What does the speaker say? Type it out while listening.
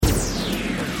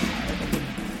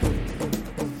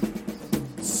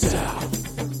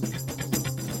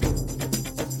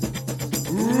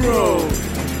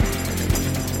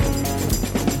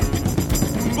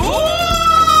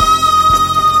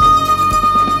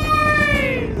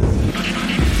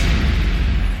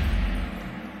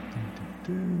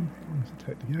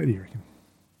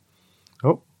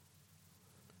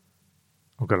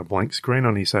I've got a blank screen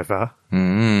on here so far.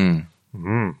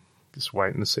 Just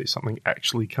waiting to see something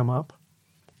actually come up.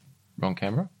 Wrong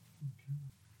camera.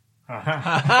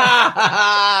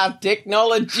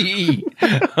 Technology.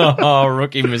 Oh,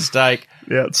 rookie mistake.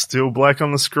 Yeah, it's still black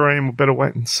on the screen. We better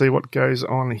wait and see what goes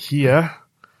on here.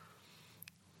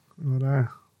 Oh, no.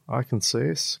 I can see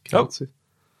us. Can't see.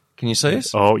 Can you see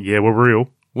us? Oh, yeah, we're real.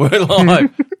 We're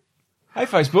live. Hey,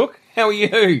 Facebook. How are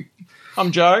you?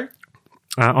 I'm Joe.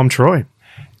 I'm Troy.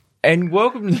 And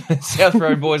welcome to the South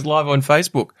Road Boys live on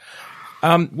Facebook.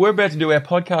 We're about to do our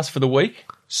podcast for the week,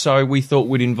 so we thought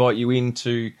we'd invite you in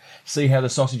to see how the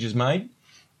sausage is made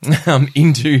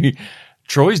into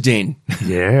Troy's den.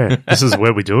 Yeah, this is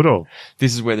where we do it all.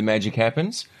 This is where the magic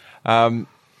happens.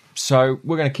 So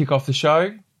we're going to kick off the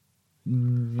show.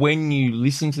 When you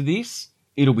listen to this,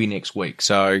 it'll be next week.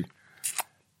 So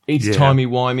it's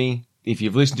timey-wimey. If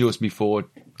you've listened to us before,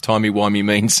 timey-wimey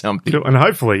means something. And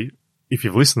hopefully, if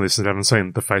you've listened to this and haven't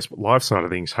seen the Facebook Live side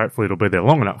of things, hopefully it'll be there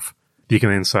long enough. You can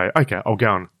then say, okay, I'll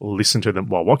go and listen to them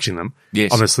while watching them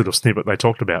on this little snippet they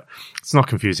talked about. It's not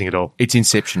confusing at all. It's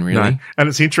Inception, really. No. And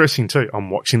it's interesting too.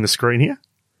 I'm watching the screen here,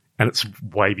 and it's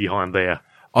way behind there.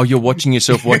 Oh, you're watching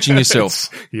yourself watching yourself.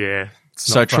 Yeah.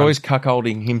 So Troy's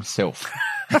cuckolding himself.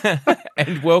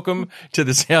 And welcome to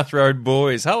the South Road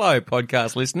Boys. Hello,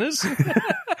 podcast listeners.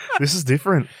 This is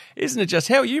different. Isn't it just?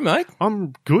 How are you, mate?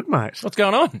 I'm good, mate. What's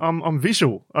going on? I'm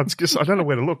visual. I don't know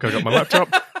where to look. I got my laptop.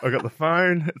 I got the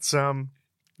phone. It's a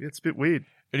bit weird.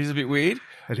 It is a bit weird.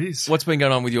 It is. What's been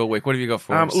going on with your week? What have you got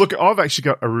for us? Look, I've actually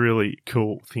got a really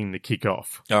cool thing to kick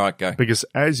off. All right, go. Because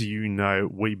as you know,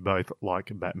 we both like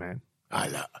Batman. I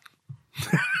love.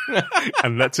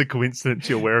 And that's a coincidence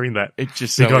you're wearing that. It's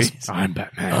just because so easy. I'm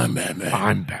Batman. I'm Batman.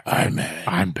 I'm Batman.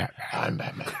 I'm Batman. I'm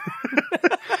Batman.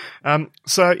 I'm Batman.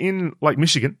 So in Lake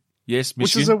Michigan, Yes,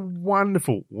 which Michigan. is a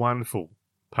wonderful, wonderful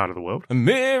part of the world.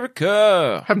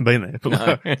 America. Haven't been there,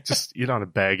 but No. just you don't want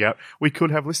to bag out. We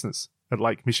could have listeners at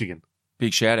Lake Michigan.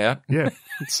 Big shout out. Yeah.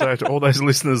 So to all those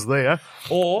listeners there,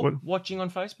 Or watching on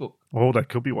Facebook. or they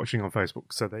could be watching on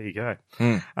Facebook. So there you go.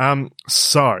 Hmm.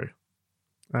 So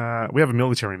we have a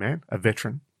military man, a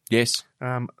veteran, Yes.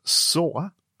 saw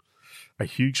a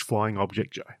huge flying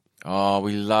object, Joe, Oh,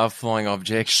 we love flying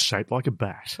objects. shaped like a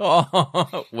bat.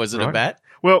 Oh, was it a Right. bat?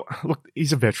 Well, look,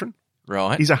 he's a veteran.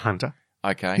 Right. He's a hunter.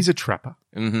 Okay. He's a trapper.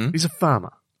 Mm-hmm. He's a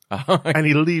farmer. And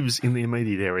he lives in the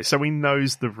immediate area. So he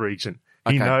knows the region.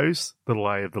 He Okay. knows the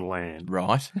lay of the land.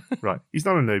 Right. Right. He's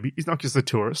not a newbie. He's not just a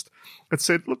tourist. It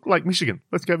said, look, Lake Michigan.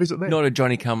 Let's go visit there. Not a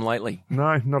Johnny come lately.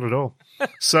 No, not at all.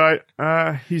 So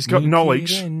he's got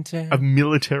knowledge of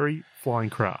military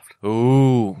flying craft,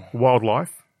 Ooh.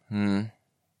 wildlife, Hmm.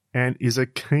 and is a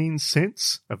keen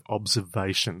sense of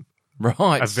observation.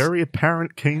 Right. A very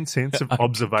apparent keen sense of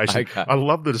observation. Okay. I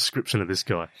love the description of this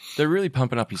guy. They're really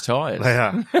pumping up his tyres. They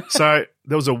are. So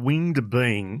there was a winged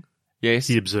being Yes.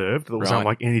 he observed that was Right.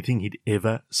 unlike anything he'd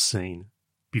ever seen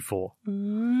before.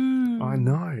 I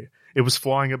know. It was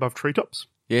flying above treetops.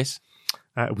 Yes.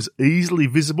 It was easily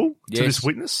visible to Yes. this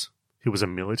witness. He was a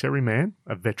military man,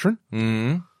 a veteran,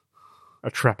 Hmm. a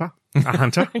trapper, a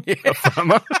hunter, a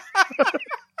farmer.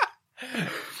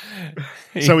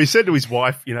 So he said to his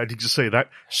wife, did you see that?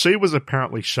 She was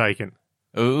apparently shaken.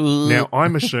 Ooh. Now,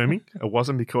 I'm assuming it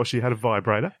wasn't because she had a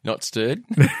vibrator. Not stirred.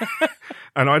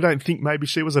 And I don't think maybe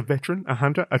she was a veteran, a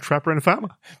hunter, a trapper, and a farmer.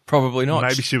 Probably not.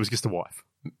 Maybe she was just a wife.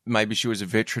 Maybe she was a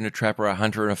veteran, a trapper, a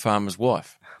hunter, and a farmer's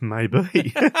wife.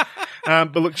 Maybe.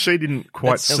 But look, she didn't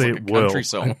quite That sounds see like it a well. country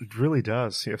song. It really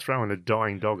does. Yeah, throwing a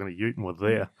dying dog and a uten were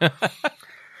there.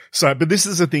 But this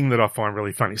is a thing that I find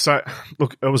really funny. So,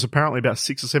 look, it was apparently about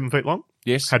 6 or 7 feet long.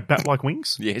 Yes. Had bat-like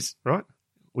wings, Yes. right?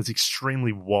 Was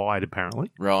extremely wide, apparently.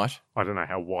 Right. I don't know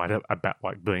how wide a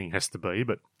bat-like being has to be,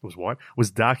 but it was wide. Was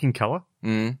dark in colour,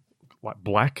 Mm. like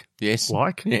black, Yes.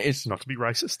 like. Yes. Not to be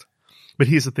racist. But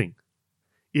here's the thing.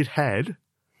 It had,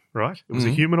 right? It was a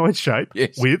Mhm. humanoid shape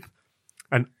Yes. with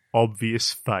an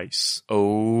obvious face.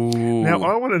 Oh. Now,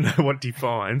 I want to know what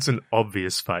defines an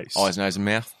obvious face. Eyes, nose, and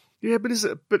mouth. Yeah, but is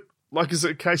it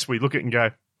a case where you look at it and go,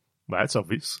 well, that's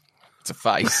obvious? It's a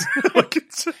face. Like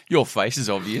it's Your face is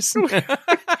obvious.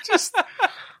 just,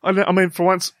 I mean, for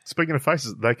once, speaking of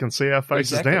faces, they can see our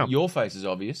faces Exactly. now. Your face is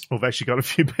obvious. We've actually got a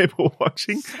few people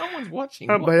watching. Someone's watching.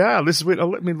 They are. This is weird.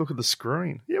 Let me look at the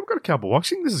screen. Yeah, we've got a couple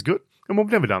watching. This is good. And we've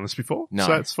never done this before. No.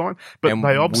 So it's fine. But And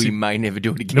they obviously... we may never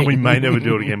do it again. No, we may never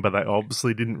do it again, but they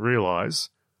obviously didn't realise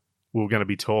we were going to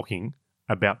be talking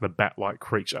about the bat-like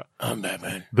creature I'm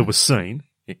Batman. that was seen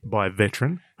by a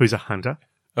veteran who's a hunter,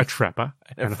 a trapper,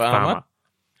 and a farmer. farmer,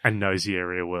 and knows the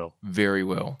area well. Very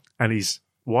well. And his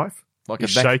wife Like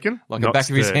is a back, shaken, like not the back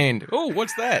of his stirred. hand. Oh,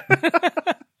 what's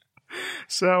that?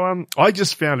 So I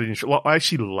just found it interesting. Like, I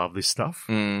actually love this stuff.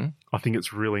 I think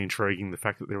it's really intriguing, the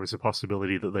fact that there was a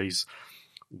possibility that these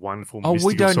wonderful mystical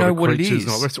we don't sort know of what it creatures is.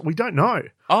 and all the rest. We don't know.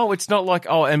 Oh, it's not like,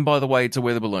 and by the way, it's a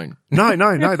weather balloon. No.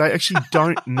 They actually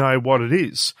don't know what it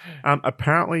is.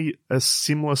 Apparently, a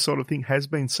similar sort of thing has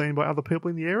been seen by other people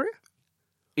in the area.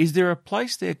 Is there a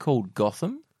place there called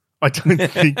Gotham? I don't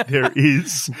think there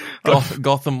is.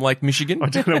 Gotham, Lake Michigan? I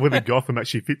don't know whether Gotham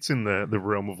actually fits in the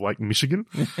realm of Lake Michigan.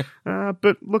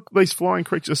 But look, these flying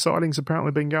creature sightings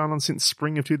apparently been going on since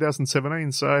spring of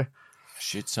 2017. So,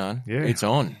 shit, son. Yeah. It's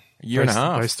on. A year and a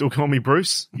half. They still call me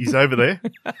Bruce. He's over there.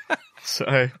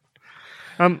 So,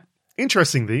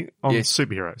 interesting thing on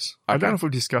superheroes. I don't know if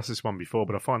we've discussed this one before,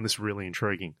 but I find this really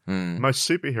intriguing. Most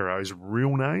superheroes'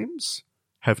 real names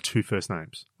have 2 first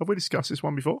names. Have we discussed this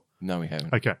one before? No, we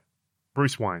haven't. Okay.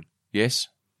 Bruce Wayne. Yes.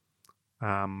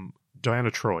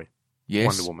 Diana Troy. Yes.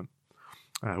 Wonder Woman.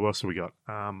 Who else have we got?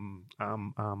 I'm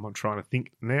trying to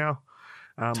think now.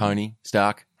 Tony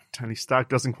Stark. Tony Stark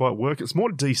doesn't quite work. It's more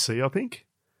DC, I think.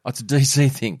 Oh, it's a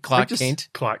DC thing. Clark Kent.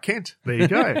 Clark Kent. There you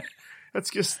go. It's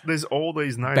just, there's all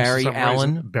these names. Barry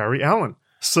Allen. Barry Allen.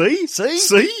 See?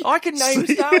 I can name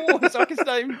Star Wars. I can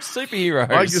name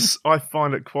superheroes. I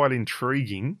find it quite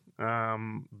intriguing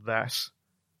that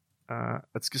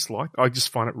it's just like, I just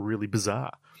find it really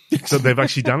bizarre. So they've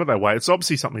actually done it that way. It's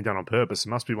obviously something done on purpose. It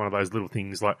must be one of those little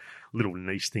things, like little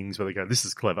niche things where they go, this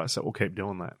is clever, so we'll keep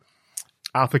doing that.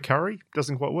 Arthur Curry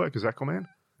doesn't quite work as Aquaman.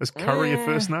 Is Curry a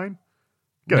first name?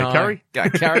 Go, Curry. Go,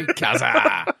 Curry.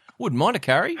 Kazza. Wouldn't mind a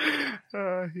Curry.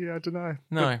 Yeah, I don't know.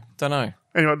 No, don't know.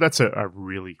 Anyway, that's a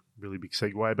really, really big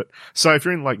segue. But so if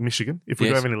you're in Lake Michigan, if we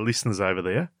do have any listeners over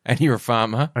there. And you're a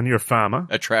farmer.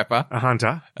 A trapper. A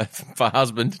hunter. A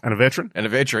husband. And a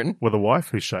veteran. With a wife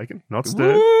who's shaken, not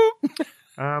stirred.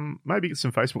 Maybe get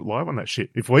some Facebook Live on that shit.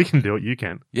 If we can do it, you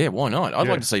can. Yeah, why not? I'd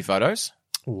like to see photos.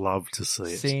 Love to see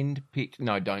it. Send pics.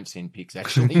 No, don't send pics,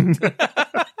 actually.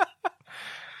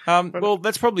 Well,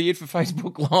 that's probably it for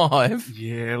Facebook Live.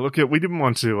 Yeah, look, we didn't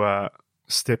want to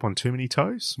step on too many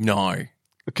toes. No.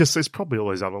 Because there's probably all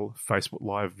these other Facebook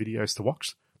Live videos to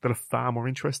watch that are far more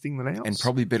interesting than ours. And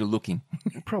probably better looking.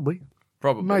 Probably.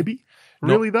 Maybe.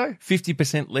 Really, though?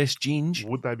 50% less ginge.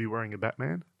 Would they be wearing a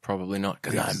Batman? Probably not,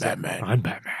 because I'm Batman. I'm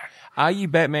Batman. Are you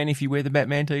Batman if you wear the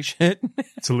Batman t-shirt?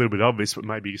 It's a little bit obvious, but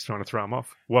maybe he's trying to throw him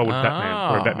off. Why would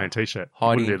Batman wear a Batman t-shirt?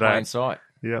 Hiding in plain sight.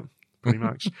 Yeah, pretty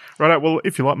much. Right, well,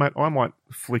 if you like, mate, I might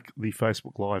flick the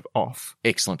Facebook Live off.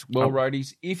 Excellent. Well,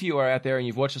 roadies, if you are out there and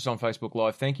you've watched us on Facebook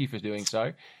Live, thank you for doing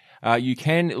so. You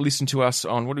can listen to us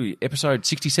on, episode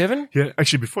 67? Yeah,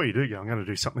 actually, before you do go, I'm going to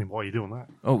do something while you're doing that.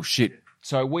 Oh, shit.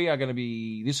 So we are going to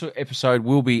be, this episode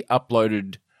will be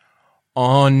uploaded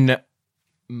on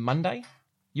Monday.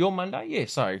 Your Monday? Yeah,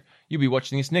 so you'll be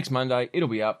watching this next Monday. It'll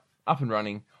be up and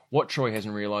running. What Troy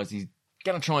hasn't realised, he's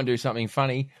going to try and do something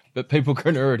funny, but people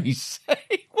can already see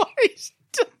what he's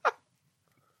done.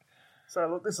 So,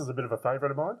 look, this is a bit of a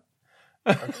favourite of mine.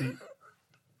 Actually,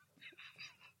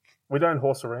 we don't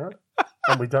horse around,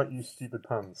 and we don't use stupid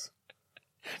puns.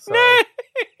 So, no!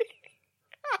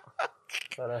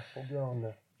 But we'll go on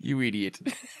there. You idiot.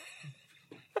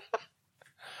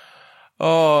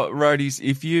 Oh, roadies,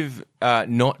 if you've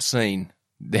not seen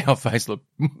our Facebook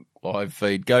Live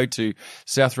feed, go to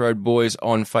South Road Boys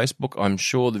on Facebook. I'm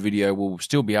sure the video will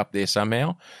still be up there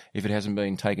somehow if it hasn't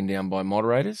been taken down by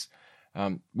moderators,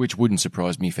 which wouldn't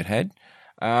surprise me if it had.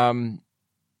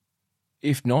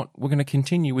 If not, we're going to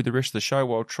continue with the rest of the show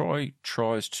while Troy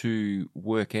tries to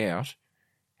work out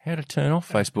how to turn off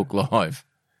Facebook Live.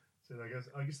 So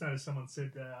I just noticed someone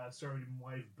said, sorry we didn't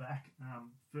wave back.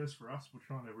 First for us, we're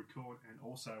trying to record and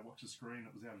also watch the screen.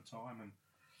 It was out of time and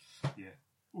yeah.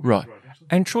 Right.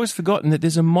 And Troy's forgotten that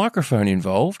there's a microphone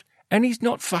involved and he's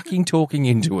not fucking talking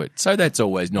into it. So that's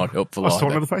always not helpful. I was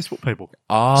talking to the Facebook people.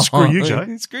 Oh, screw you,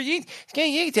 Jay. Screw you,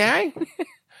 Jay.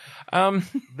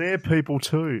 They're people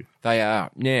too. They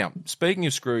are. Now, speaking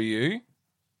of screw you,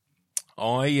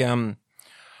 I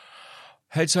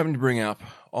had something to bring up.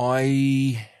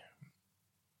 I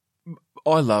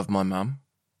love my mum.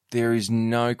 There is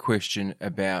no question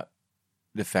about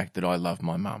the fact that I love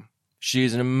my mum. She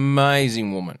is an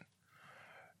amazing woman.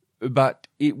 But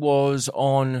it was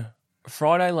on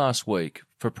Friday last week,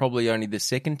 for probably only the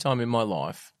second time in my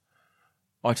life,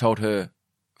 I told her,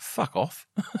 fuck off.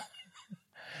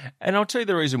 And I'll tell you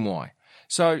the reason why.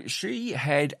 So she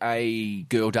had a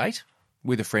girl date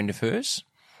with a friend of hers,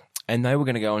 and they were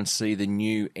going to go and see the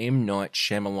new M. Night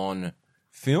Shyamalan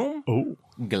film,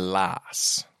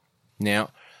 Glass. Now,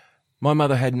 my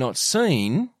mother had not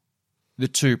seen the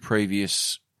 2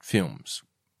 previous films,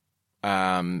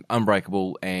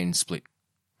 Unbreakable and Split.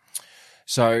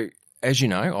 So as you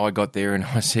know, I got there and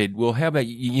I said, well, how about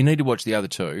you need to watch the other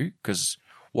two, because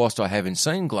whilst I haven't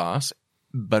seen Glass,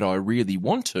 but I really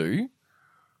want to,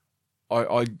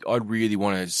 I really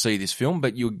want to see this film,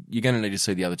 but you're going to need to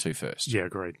see the other two first. Yeah,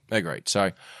 agreed.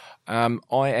 So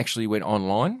I actually went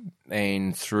online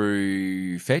and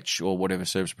through Fetch or whatever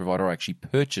service provider, I actually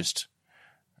purchased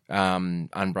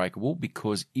Unbreakable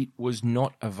because it was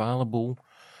not available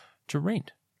to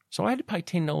rent. So I had to pay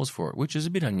 $10 for it, which is a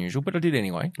bit unusual, but I did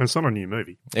anyway. And it's not a new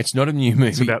movie. It's not a new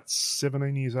movie. It's about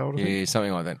 17 years old, I think. Yeah,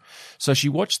 something like that. So she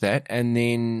watched that, and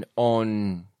then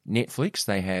on Netflix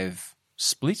they have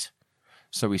Split.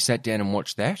 So we sat down and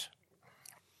watched that,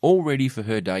 all ready for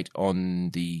her date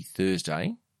on the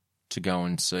Thursday to go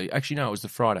and see. Actually, no, it was the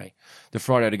Friday. The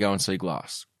Friday to go and see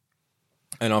Glass.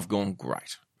 And I've gone,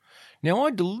 great. Now,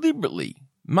 I deliberately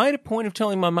made a point of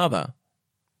telling my mother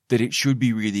that it should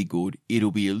be really good.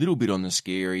 It'll be a little bit on the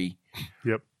scary.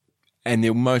 Yep. And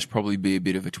there'll most probably be a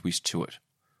bit of a twist to it.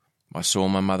 I saw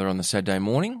my mother on the Saturday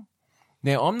morning.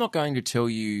 Now, I'm not going to tell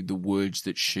you the words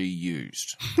that she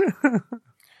used.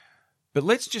 But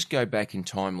let's just go back in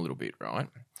time a little bit, right?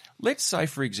 Let's say,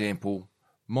 for example,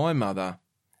 my mother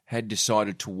had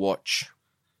decided to watch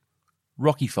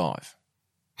Rocky V.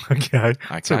 Okay.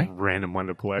 It's a random one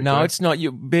to pull out. No, it's not.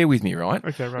 You bear with me, right?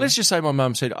 Okay, right. Let's just say my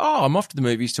mum said, I'm off to the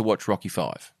movies to watch Rocky V.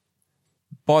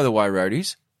 By the way,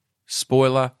 roadies,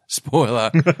 spoiler,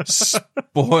 spoiler,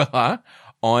 spoiler,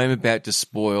 I am about to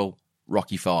spoil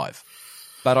Rocky V.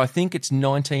 But I think it's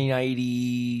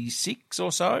 1986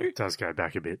 or so. It does go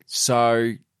back a bit.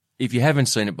 So if you haven't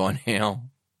seen it by now,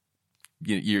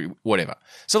 you whatever.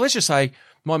 So let's just say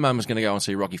my mum was going to go and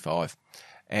see Rocky V.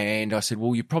 And I said,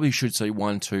 well, you probably should see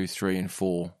 1, 2, 3, and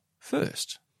 4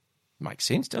 first. Makes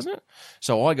sense, doesn't it?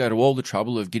 So I go to all the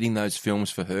trouble of getting those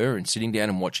films for her and sitting down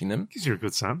and watching them. Because you're a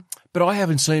good son. But I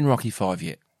haven't seen Rocky V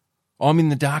yet. I'm in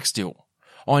the dark still.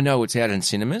 I know it's out in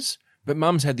cinemas, but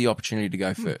Mum's had the opportunity to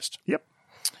go first. Yep.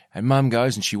 And Mum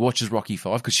goes and she watches Rocky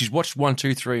V because she's watched 1,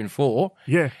 2, 3, and 4.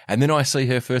 Yeah. And then I see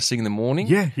her first thing in the morning.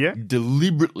 Yeah.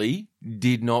 Deliberately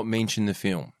did not mention the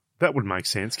film. That would make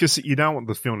sense because you don't want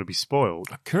the film to be spoiled.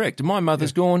 Correct. And my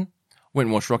mother's gone, went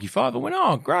and watched Rocky V. I went,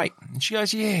 oh, great. And she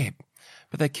goes, yeah,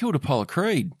 but they killed Apollo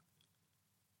Creed.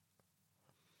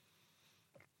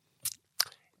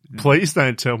 Please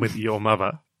don't tell me that your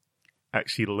mother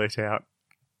actually let out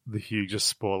the hugest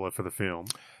spoiler for the film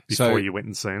before you went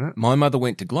and seen it. My mother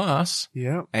went to Glass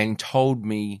Yeah. and told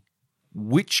me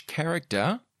which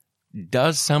character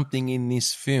does something in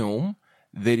this film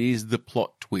that is the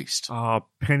plot twist. Oh,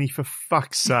 Penny, for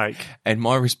fuck's sake. And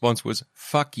my response was,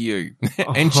 fuck you.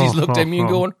 And she's looked at me and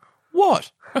gone,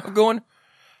 what? I'm going,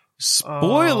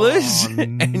 spoilers. Oh,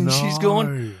 and she's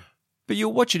gone, but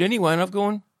you'll watch it anyway. And I've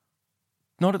gone,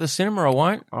 not at the cinema, I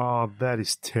won't. Oh, that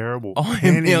is terrible. I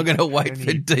am now going to wait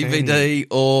for DVD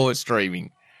or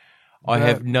streaming. I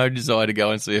have no desire to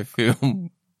go and see a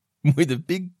film with a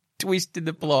big twist in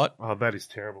the plot. Oh, that is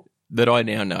terrible. That I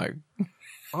now know.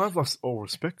 I've lost all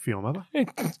respect for your mother. I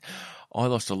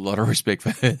lost a lot of respect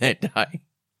for her that day.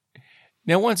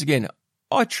 Now, once again,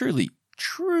 I truly,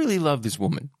 truly love this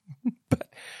woman. But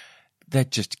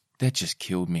that just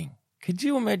killed me. Could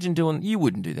you imagine doing... You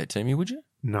wouldn't do that to me, would you?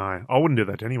 No, I wouldn't do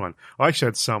that to anyone. I actually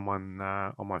had someone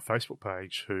on my Facebook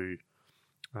page who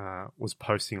was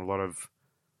posting a lot of...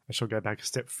 I shall go back a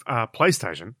step.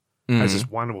 PlayStation has this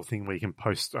wonderful thing where you can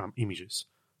post images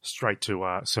straight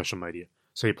to social media.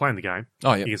 So you're playing the game.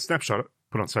 Oh, yeah. You can snapshot it,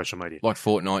 put it on social media. Like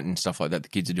Fortnite and stuff like that. The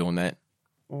kids are doing that.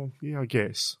 Well, yeah, I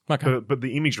guess. Okay. But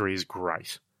the imagery is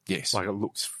great. Yes. Like, it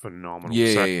looks phenomenal.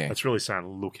 Yeah, so yeah. it's really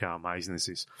saying, look how amazing this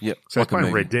is. Yep. So like I was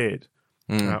playing Red Dead,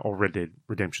 or Red Dead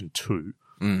Redemption 2,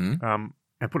 and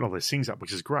putting all those things up,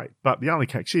 which is great. But the only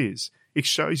catch is, it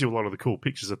shows you a lot of the cool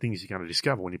pictures of things you're going to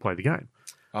discover when you play the game.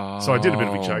 Oh. So I did a bit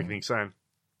of a joking thing saying,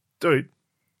 dude,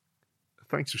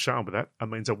 thanks for showing me that. It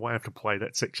means I won't have to play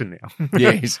that section now.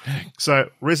 Yes. So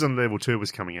Resident Evil 2 was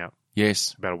coming out.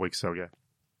 Yes. About a week or so ago.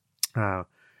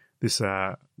 This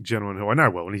gentleman who I know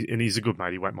well, and he's a good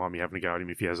mate. He won't mind me having a go at him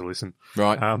if he has a listen.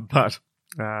 Right. But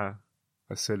I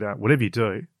said, whatever you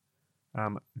do,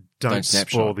 don't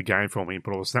spoil the game for me and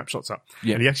put all the snapshots up.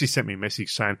 Yep. And he actually sent me a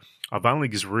message saying, I've only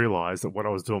just realised that what I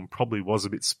was doing probably was a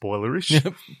bit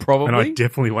spoilerish. Probably. And I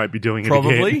definitely won't be doing it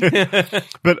again.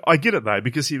 But I get it, though,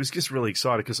 because he was just really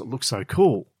excited because it looks so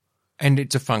cool. And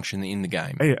it's a function in the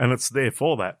game. Yeah, and it's there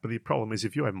for that. But the problem is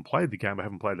if you haven't played the game or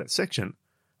haven't played that section,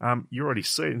 you already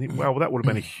see it and think, well, that would have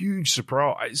been a huge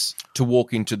surprise. To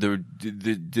walk into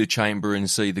the chamber and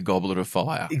see the goblet of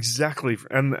fire. Exactly.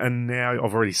 And now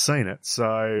I've already seen it. So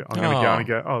I'm going to go and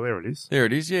go, oh, there it is. There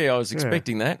it is. Yeah, I was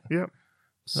expecting that. Yep.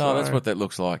 So, that's what that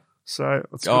looks like. So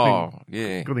it's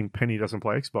good thing Penny doesn't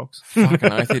play Xbox. Fucking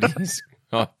oath it is.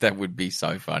 Oh, that would be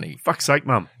so funny. Fuck's sake,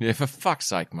 Mum. Yeah, for fuck's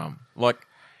sake, Mum. Like,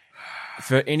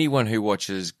 for anyone who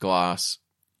watches Glass,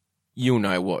 you'll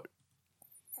know what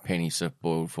Penny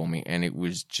spoiled for me, and it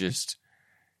was just...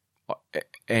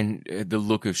 And the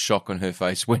look of shock on her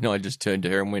face when I just turned to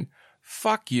her and went,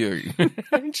 fuck you.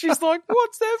 And she's like,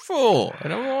 what's that for?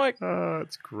 And I'm like... Oh,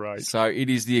 it's great. So it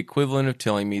is the equivalent of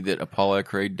telling me that Apollo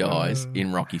Creed dies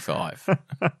in Rocky V.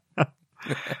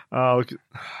 Look,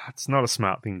 it's not a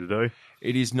smart thing to do.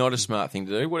 It is not a smart thing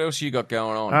to do. What else you got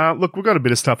going on? Look, we've got a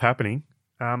bit of stuff happening.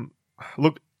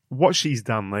 Look, what she's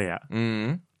done there,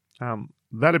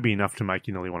 that'd be enough to make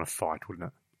you nearly want to fight, wouldn't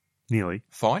it? Nearly.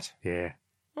 Fight? Yeah.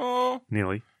 Oh.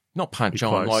 Nearly. Not punch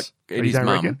on, like it is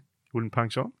Mum. Wouldn't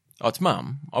punch on? Oh, it's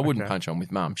Mum. I wouldn't punch on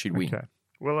with Mum. She'd win. Okay.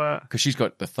 Well, because she's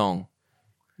got the thong.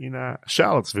 In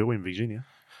Charlottesville in Virginia.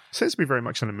 Seems to be very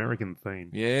much an American theme.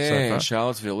 Yeah, so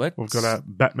Charlottesville. We've got a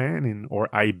Batman or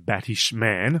a Battish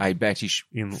man. A Battish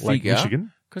in figure, Lake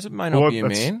Michigan. Because it may not be a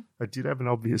man. I did have an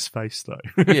obvious face, though.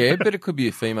 Yeah, but it could be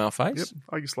a female face. Yep,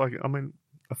 I just like it. I mean,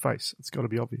 a face. It's got to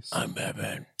be obvious. I'm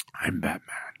Batman.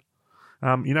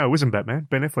 It wasn't Batman.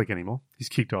 Ben Affleck anymore. He's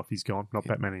kicked off. He's gone. Not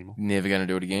Batman anymore. Never going to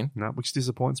do it again. No, which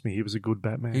disappoints me. He was a good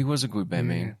Batman. He was a good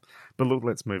Batman. Yeah. But look,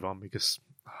 let's move on because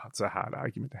it's a hard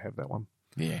argument to have that one.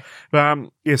 Yeah.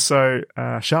 So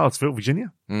Charlottesville,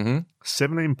 Virginia.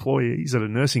 7 employees at a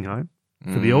nursing home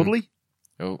for the elderly.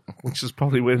 Oh. Which is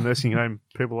probably where the nursing home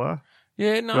people are.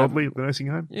 Yeah, no. The elderly at the nursing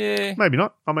home. Yeah. Maybe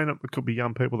not. I mean, it could be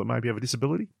young people that maybe have a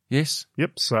disability. Yes.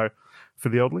 Yep. So for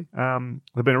the elderly,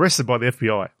 they've been arrested by the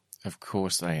FBI. Of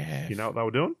course they have. You know what they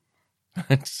were doing?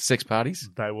 Sex parties?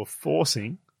 They were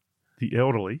forcing the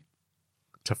elderly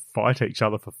to fight each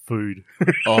other for food.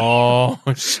 Oh,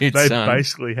 shit, They son.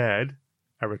 basically had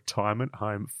a retirement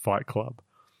home fight club.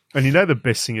 And you know the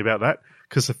best thing about that?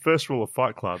 Because the first rule of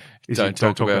Fight Club is don't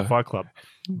talk about Fight Club.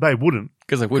 They wouldn't.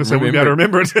 Because they wouldn't be able to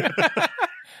remember it.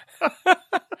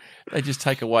 They just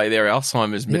take away their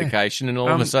Alzheimer's medication and all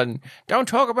of a sudden, don't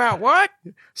talk about what?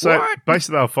 So what?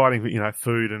 basically they were fighting for,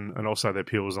 food and also their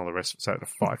pills and all the rest, so they had to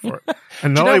fight for it.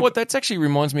 And do you know what? That actually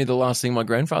reminds me of the last thing my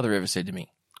grandfather ever said to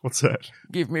me. What's that?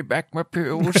 Give me back my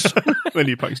pills. Then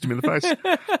you punched him in the face.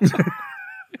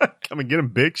 Come and get him,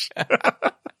 bitch.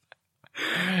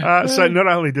 So not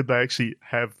only did they actually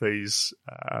have these,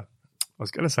 I was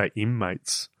going to say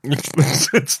inmates.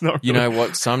 It's not. You know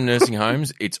what? Some nursing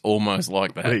homes, it's almost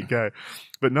like that. There you go.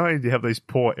 But not only do you have these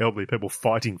poor elderly people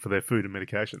fighting for their food and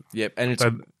medication. Yep, and it's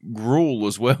gruel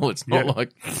as well. It's not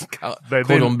like they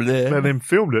then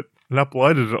filmed it and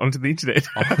uploaded it onto the internet.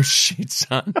 Oh, shit,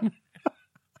 son.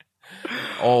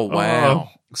 Oh, wow.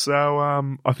 So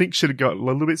I think should have got a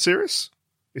little bit serious,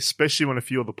 especially when a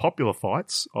few of the popular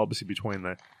fights, obviously between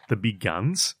the big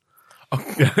guns.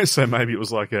 So maybe it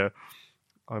was like a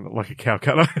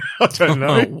Calcutta. I don't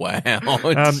know. Oh, wow.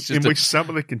 In which some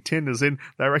of the contenders then,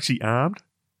 they were actually armed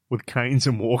with canes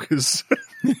and walkers.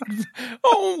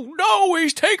 Oh, no,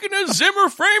 he's taking a Zimmer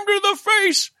frame to the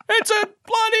face. It's a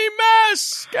bloody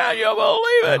mess. Can you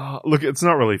believe it? Look, it's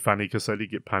not really funny because they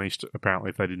did get punished, apparently,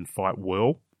 if they didn't fight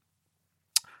well.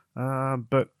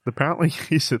 But apparently,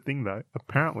 here's the thing, though.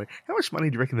 Apparently, how much money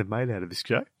do you reckon they've made out of this,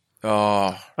 Joe?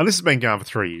 Oh. And this has been going for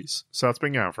 3 years. So it's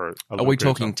been going for a little bit. Are we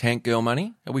talking Tank Girl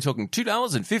money? Are we talking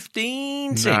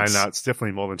 $2.15? No, it's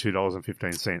definitely more than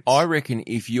 $2.15. I reckon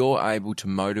if you're able to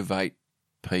motivate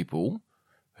people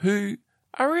who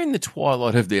are in the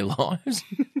twilight of their lives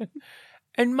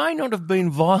and may not have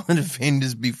been violent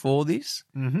offenders before this,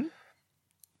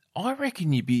 I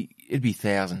reckon it'd be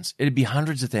thousands. It'd be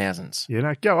hundreds of thousands. Yeah,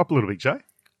 no, go up a little bit, Jay.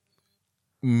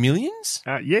 Millions?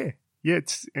 Yeah. Yeah,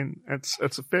 it's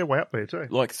a fair way up there too.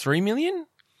 Like 3 million?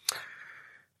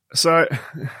 So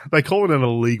they call it an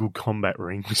illegal combat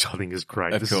ring, which I think is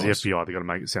great. This is the FBI. They've got to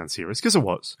make it sound serious because it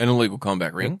was an illegal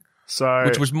combat ring. So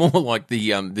which was more like the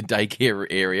daycare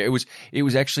area. It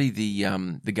was actually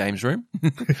the games room.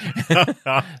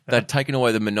 They'd taken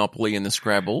away the Monopoly and the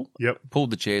Scrabble. Yep. Pulled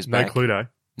the chairs back.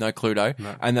 No Cluedo.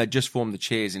 No. And they just formed the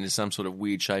chairs into some sort of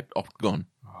weird shaped octagon.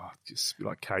 Just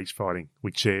like cage fighting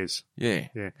with chairs. Yeah.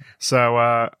 Yeah.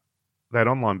 So they had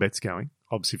online bets going,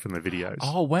 obviously from the videos.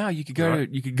 Oh wow, you could go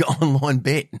online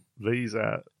bet. These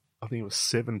I think it was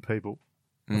 7 people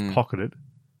have pocketed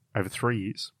over 3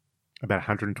 years about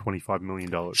 $125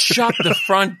 million. Shut the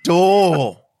front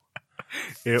door.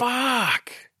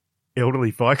 Fuck. Elderly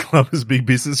Fight Club is big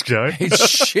business, Joe. It's a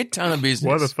shit ton of business.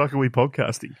 Why the fuck are we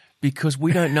podcasting? Because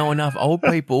we don't know enough old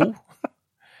people.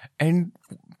 And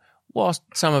whilst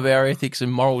some of our ethics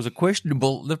and morals are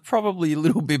questionable, they're probably a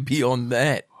little bit beyond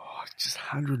that. just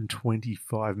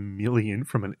 125 million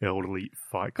from an elderly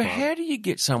fight club. But how do you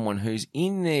get someone who's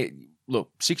in there,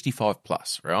 look, 65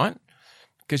 plus, right?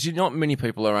 Because not many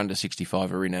people are under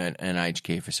 65 are in an aged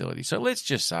care facility. So let's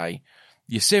just say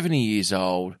you're 70 years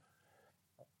old.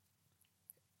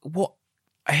 What?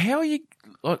 How are you?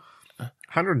 Like,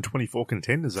 124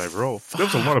 contenders overall. That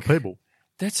was a lot of people.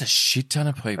 That's a shit ton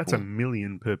of people. That's $1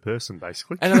 million per person,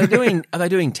 basically. And are they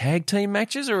doing tag team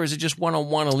matches, or is it just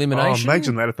one-on-one elimination? Oh,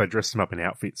 imagine that if they dressed them up in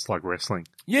outfits like wrestling.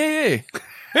 Yeah. In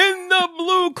the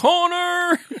blue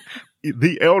corner,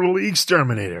 the elderly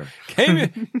exterminator came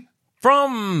in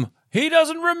from he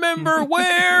doesn't remember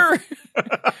where.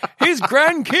 His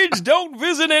grandkids don't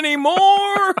visit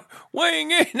anymore. Weighing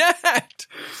in at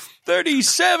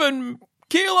 37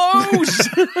 kilos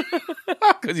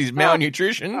because he's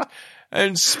malnutrition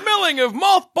and smelling of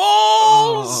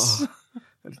mothballs.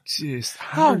 Just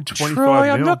Troy,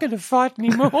 I'm not going to fight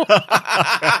anymore. Leave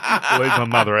my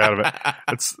mother out of it.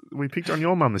 We picked on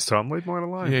your mum this time. Leave mine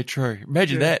alone. Yeah, true.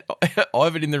 Imagine that.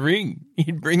 Ivan in the ring.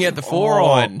 He'd bring out the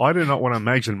 4-iron. I do not want to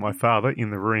imagine my father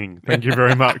in the ring. Thank you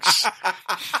very much.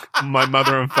 My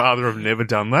mother and father have never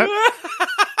done that.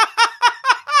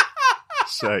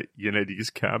 So you need to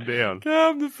just calm down.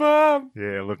 Calm the farm.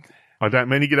 Yeah, look, I don't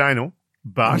mean to get anal,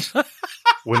 but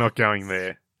we're not going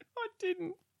there.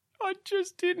 I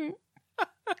just didn't.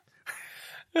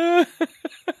 I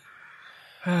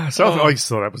just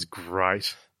thought that was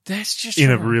great. That's just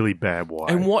in a really bad way.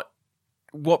 And what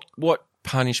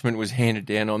punishment was handed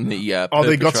down on the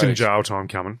they got some jail time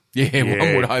coming. Yeah,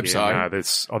 one would hope so. No,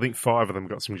 I think 5 of them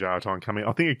got some jail time coming.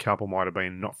 I think a couple might have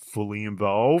been not fully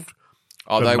involved.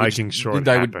 They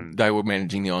were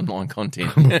managing the online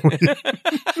content.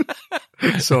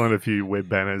 Selling a few web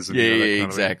banners. And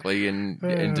exactly. And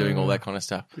doing all that kind of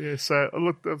stuff. Yeah, so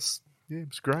look, it was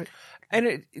great.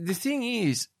 And the thing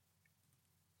is,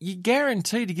 you're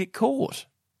guaranteed to get caught.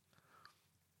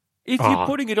 If you're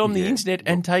putting it on the internet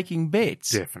and taking bets.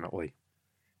 Definitely.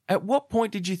 At what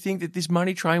point did you think that this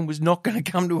money train was not going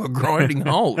to come to a grinding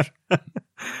halt?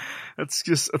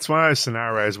 It's one of those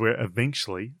scenarios where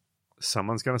eventually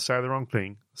someone's going to say the wrong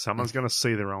thing, someone's going to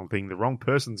see the wrong thing, the wrong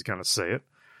person's going to see it,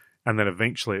 and then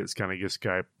eventually it's going to just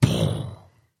go.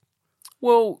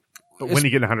 Well, but when you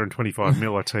get 125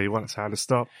 mil, I tell you what, it's hard to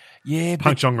stop. Yeah,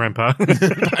 punch on grandpa.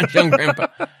 Punch on grandpa.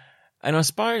 And I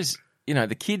suppose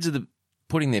the kids are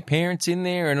putting their parents in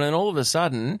there, and then all of a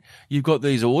sudden you've got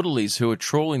these orderlies who are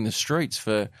trawling the streets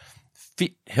for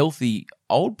fit, healthy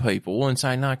old people and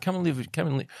saying, no, come and live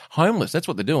homeless. That's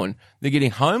what they're doing. They're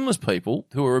getting homeless people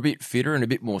who are a bit fitter and a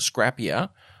bit more scrappier.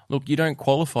 Look, you don't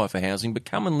qualify for housing, but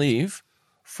come and live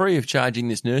free of charge in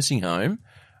this nursing home.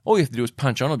 All you have to do is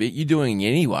punch on a bit. You're doing it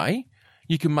anyway.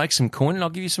 You can make some coin and I'll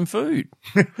give you some food.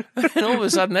 And all of a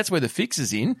sudden, that's where the fix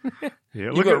is in.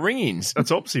 Yeah, You've got ring-ins.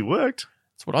 That's obviously worked.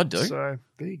 That's what I'd do. So,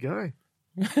 there you go.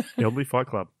 Elderly Fight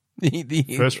Club.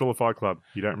 First rule of Fight Club.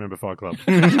 You don't remember Fight Club.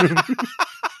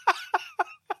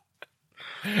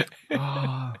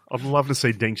 I'd love to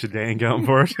see Dinksha Dan going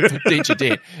for it. Dinksha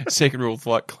Dan. Second rule of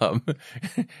Fight Club.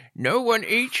 No one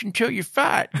eats until you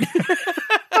fight.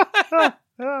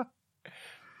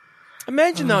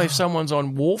 Imagine, though, if someone's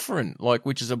on warfarin,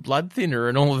 which is a blood thinner,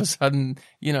 and all of a sudden,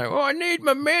 I need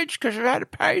my meds because I had a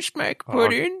pacemaker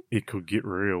put in. It could get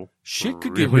real. Shit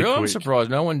could get real. Quick. I'm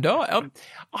surprised no one died.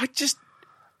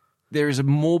 There is a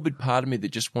morbid part of me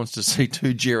that just wants to see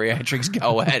two geriatrics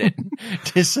go at it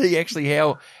to see actually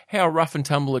how rough and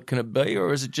tumble it can be,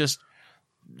 or is it just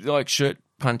like shirt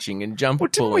punching and jumper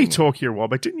pulling? Didn't we talk here a while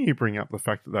back? Didn't you bring up the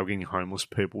fact that they were getting homeless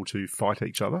people to fight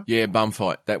each other? Yeah, bum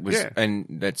fight. That was, and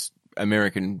that's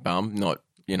American bum, not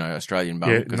Australian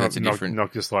bum, because that's a different.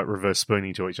 Not just like reverse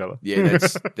spooning to each other. Yeah,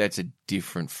 that's a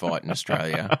different fight in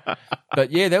Australia.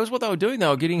 But yeah, that was what they were doing. They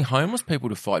were getting homeless people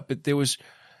to fight, but there was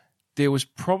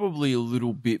probably a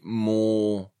little bit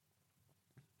more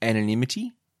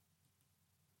anonymity.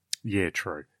 Yeah,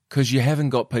 true. Because you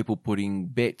haven't got people putting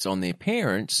bets on their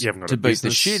parents to beat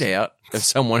the shit out of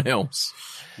someone else.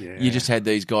 Yeah. You just had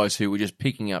these guys who were just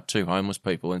picking up two homeless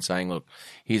people and saying, look,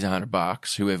 here's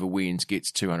 $100. Whoever wins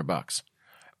gets $200.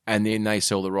 And then they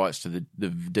sell the rights to the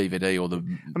DVD or the...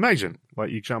 Imagine,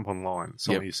 you jump online,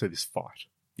 you see this fight.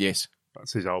 Yes.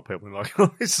 It's these old people and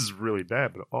oh, this is really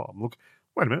bad, but look,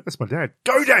 wait a minute, that's my dad.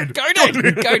 Go, Dad! Go, Dad!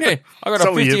 Go, Dad! I got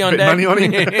a 50 on Dad. Money on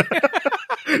him.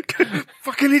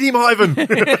 Fucking hit him, Ivan!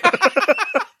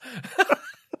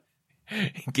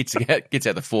 Gets out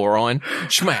the 4-iron.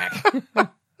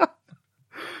 Schmack.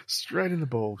 Straight in the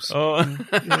balls. Oh.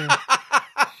 Yeah.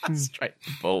 Straight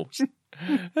in the balls.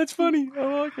 That's funny. I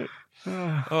like it.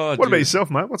 What about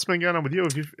yourself, mate? What's been going on with you?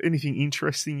 Have you anything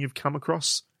interesting you've come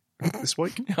across this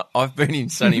week? I've been in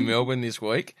sunny Melbourne this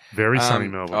week. Very sunny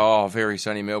Melbourne. Oh, very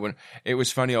sunny Melbourne. It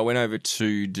was funny. I went over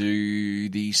to do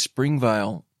the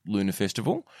Springvale Lunar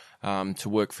Festival to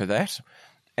work for that.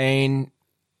 And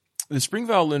the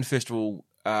Springvale Lunar Festival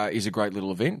is a great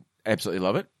little event. Absolutely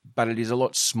love it. But it is a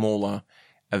lot smaller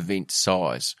event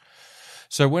size.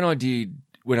 So when I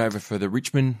went over for the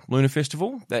Richmond Lunar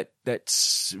Festival,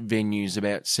 that's venue's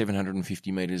about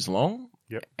 750 metres long.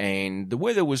 Yep. And the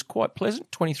weather was quite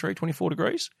pleasant, 23, 24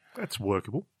 degrees. That's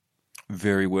workable.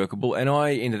 Very workable. And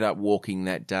I ended up walking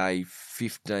that day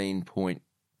 15.7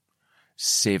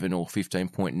 or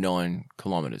 15.9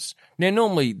 kilometres. Now,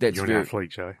 normally that's You're an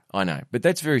athlete, Joe. I know, but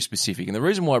that's very specific. And the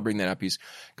reason why I bring that up is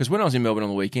because when I was in Melbourne on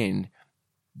the weekend,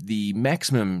 the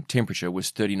maximum temperature was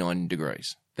 39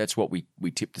 degrees. That's what we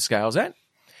tipped the scales at.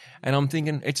 And I'm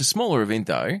thinking, it's a smaller event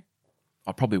though.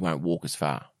 I probably won't walk as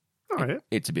far. Oh, yeah.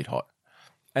 It's a bit hot.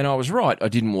 And I was right. I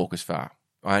didn't walk as far.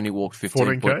 I only walked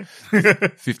 14K?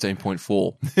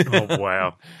 15.4. Oh,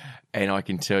 wow. And I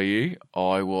can tell you,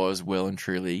 I was well and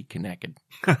truly knackered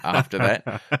after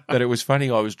that. But it was funny.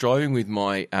 I was driving with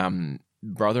my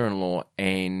brother-in-law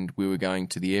and we were going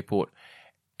to the airport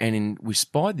and we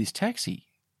spied this taxi.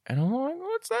 And I'm like,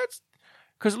 what's that?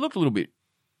 Because it looked a little bit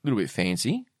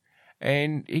fancy.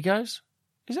 And he goes,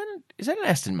 is that an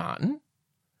Aston Martin?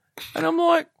 And I'm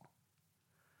like,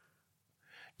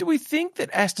 do we think that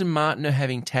Aston Martin are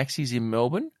having taxis in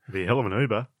Melbourne? It'd be a hell of an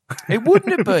Uber. It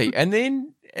wouldn't it be? And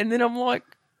then I'm like,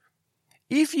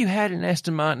 if you had an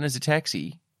Aston Martin as a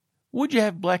taxi, would you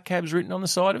have black cabs written on the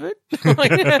side of it?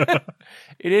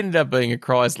 It ended up being a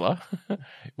Chrysler,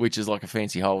 which is like a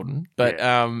fancy Holden. But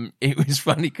it was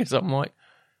funny because I'm like,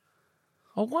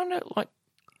 I wonder, like,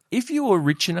 if you were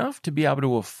rich enough to be able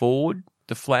to afford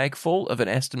the flagfall of an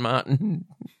Aston Martin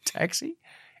taxi,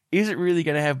 is it really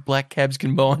going to have black cabs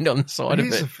combined on the side of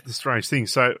it? Here's the strange thing.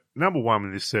 So, number one,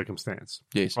 in this circumstance,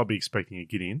 yes, I'll be expecting you to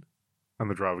get in and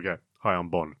the driver go, hi, I'm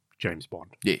Bond, James Bond.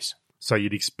 Yes. So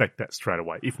you'd expect that straight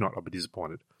away. If not, I'll be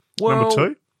disappointed. Well, number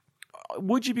two?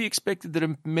 Would you be expected that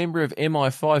a member of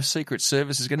MI5 Secret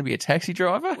Service is going to be a taxi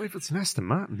driver? Well, if it's an Aston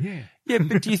Martin, yeah. Yeah,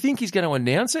 but do you think he's going to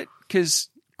announce it? Because,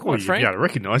 quite frankly... You'd be able to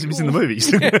recognise him. He's in the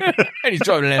movies. Yeah. And he's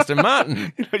driving an Aston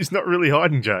Martin. He's not really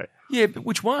hiding, Joe. Yeah, but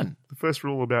which one? The first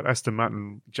rule about Aston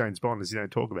Martin James Bond is you don't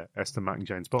talk about Aston Martin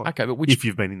James Bond. Okay, but if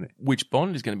you've been in there. Which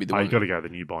Bond is going to be the one? You've got to go the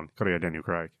new Bond. Got to go Daniel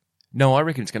Craig. No, I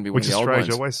reckon it's going to be one of the old ones.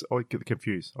 Which is strange. I get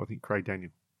confused. I think Daniel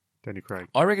Craig.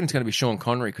 I reckon it's going to be Sean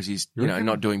Connery because he's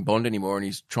not doing Bond anymore and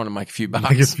he's trying to make a few bucks.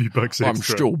 Make a few bucks extra. I'm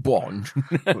still Bond.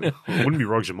 Well, it wouldn't be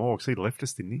Roger Moore because he left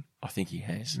us, didn't he? I think he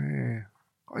has. Yeah.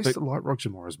 I used to like Roger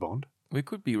Moore as Bond. We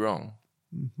could be wrong.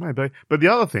 Maybe. But the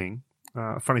other thing,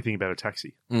 funny thing about a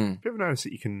taxi, have you ever noticed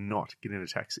that you cannot get in a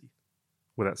taxi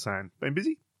without saying, been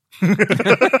busy?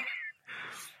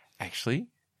 Actually,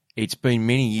 it's been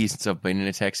many years since I've been in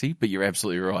a taxi, but you're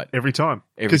absolutely right. Every time.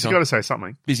 Because you've got to say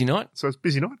something. Busy night? So it's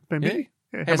busy night? Been busy?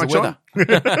 Yeah. How's the weather?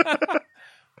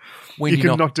 When you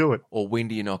could not do it. Or when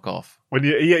do you knock off?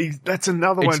 That's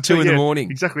another one. It's 2 in the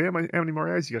morning. Exactly. How many more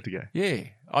hours you got to go? Yeah.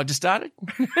 I just started.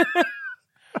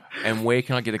 And where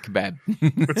can I get a kebab?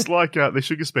 It's like there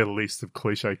should just be a list of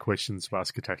cliche questions to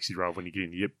ask a taxi driver when you get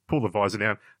in. You pull the visor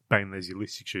down, bang, there's your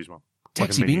list, you choose one.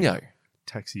 Taxi bingo.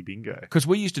 Taxi bingo. Because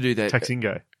we used to do that.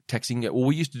 Taxingo. Well,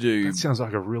 we used to do... That sounds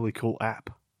like a really cool app.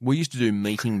 We used to do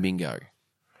meeting bingo.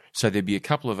 So there'd be a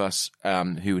couple of us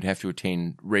who would have to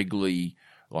attend regularly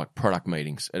like product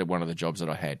meetings at one of the jobs that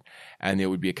I had. And there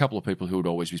would be a couple of people who would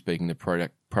always be speaking to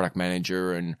product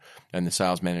manager and the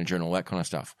sales manager and all that kind of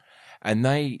stuff. And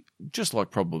they, just like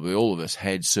probably all of us,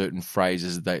 had certain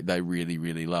phrases that they really,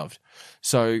 really loved.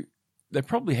 So they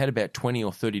probably had about 20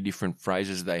 or 30 different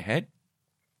phrases they had.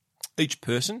 Each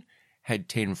person had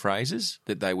 10 phrases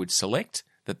that they would select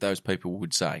that those people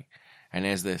would say. And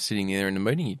as they're sitting there in the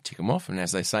meeting, you'd tick them off. And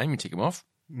as they say them, you tick them off.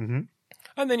 Mm-hmm.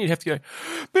 And then you'd have to go,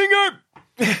 bingo!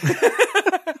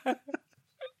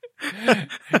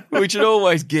 Which would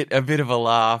always get a bit of a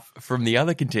laugh from the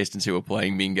other contestants who were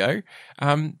playing bingo,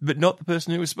 but not the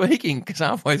person who was speaking, because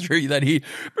halfway through they'd hear,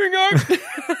 bingo!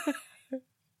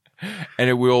 And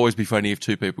it would always be funny if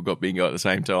two people got bingo at the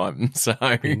same time. So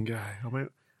bingo. I mean,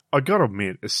 I got to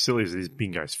admit, as silly as it is,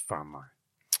 bingo's fun, though.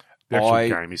 The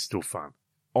actual game is still fun.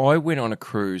 I went on a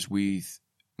cruise with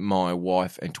my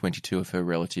wife and 22 of her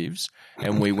relatives,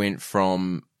 and we went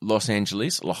from Los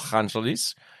Angeles,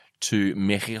 to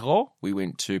Mexico. We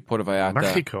went to Puerto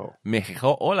Vallarta.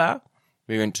 Mexico, hola.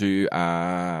 We went to,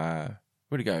 where'd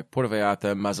we go? Puerto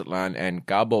Vallarta, Mazatlan, and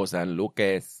Cabo San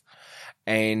Lucas.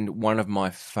 And one of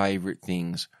my favorite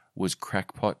things was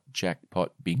crackpot,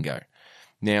 jackpot, bingo.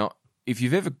 Now, if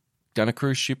you've ever done a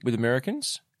cruise ship with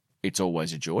Americans, it's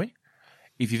always a joy.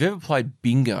 If you've ever played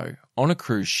bingo on a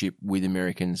cruise ship with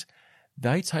Americans,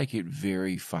 they take it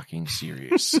very fucking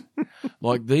serious.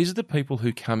 Like, these are the people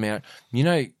who come out, you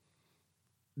know,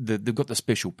 they've got the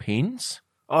special pens.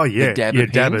 Oh, yeah. The dabber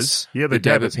pens. Dabbers. Yeah, the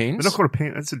dabber dabbers. pens. They're not called a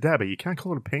pen. It's a dabber. You can't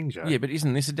call it a pen, Joe. Yeah, but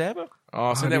isn't this a dabber?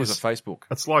 Oh, so that was a Facebook.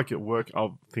 It's like at work. I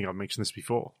think I've mentioned this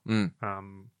before.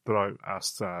 But I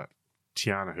asked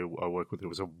Tiana, who I work with, who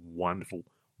was a wonderful,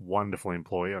 wonderful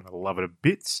employee, and I love it a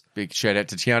bits. Big shout out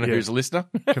to Tiana, who's a listener.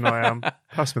 Can I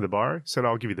pass me the biro? Said,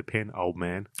 I'll give you the pen, old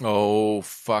man. Oh,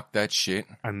 fuck that shit.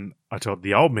 And I told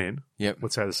the old man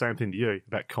would say the same thing to you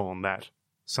about calling that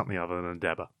something other than a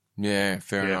dabber. Yeah,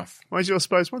 fair enough. Well, I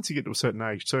suppose once you get to a certain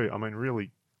age too, I mean,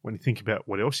 really, when you think about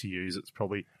what else you use, it's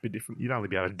probably a bit different. You'd only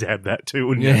be able to dab that too,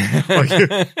 wouldn't you? Like,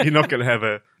 you're not going to have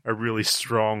a really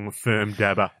strong, firm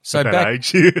dabber at that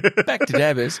age. Back to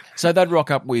dabbers. So they'd rock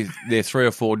up with their 3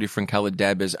 or 4 different coloured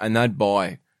dabbers, and they'd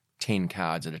buy 10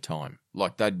 cards at a time.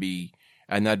 Like, they'd be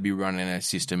running a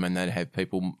system, and they'd have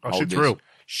people hold this. Real.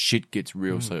 Shit gets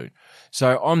real soon.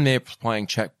 So I'm there playing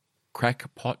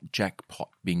crackpot, jackpot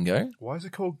bingo. Why is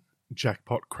it called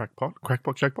jackpot, crackpot,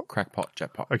 jackpot? Crackpot,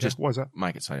 jackpot. Okay, why is that?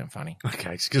 Make it sound funny.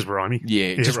 Okay, it's because rhymey.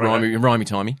 Yeah, just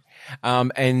rhymey-timey.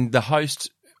 And the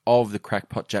host of the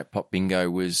crackpot, jackpot bingo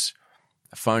was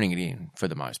phoning it in for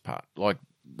the most part. Like,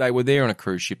 they were there on a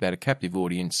cruise ship. They had a captive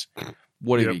audience.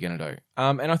 Whatever you're going to do.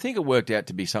 And I think it worked out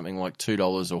to be something like $2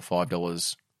 or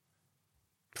 $5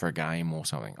 for a game or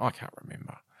something. I can't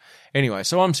remember. Anyway,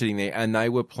 so I'm sitting there, and they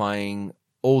were playing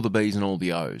all the B's and all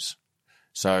the O's.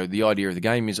 So the idea of the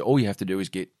game is all you have to do is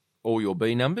get all your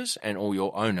B numbers and all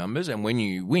your O numbers, and when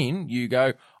you win, you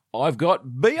go, I've got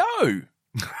BO.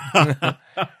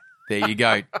 There you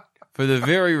go. For the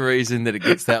very reason that it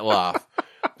gets that laugh.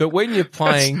 But when you're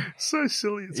playing... That's so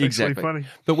silly. It's actually funny.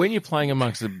 But when you're playing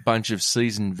amongst a bunch of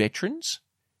seasoned veterans,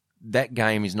 that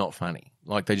game is not funny.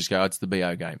 Like, they just go, it's the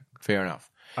BO game. Fair enough.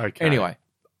 Okay. Anyway,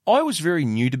 I was very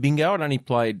new to bingo. I'd only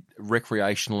played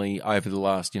recreationally over the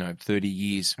last, 30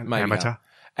 years. Maybe amateur?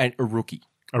 And a rookie.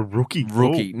 A rookie?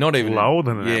 Rookie. Not even... Lower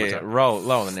than an amateur? Yeah,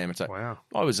 lower than an amateur. Wow.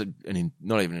 I was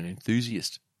not even an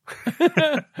enthusiast.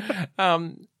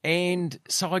 And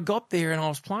so I got there and I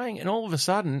was playing, and all of a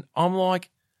sudden I'm like,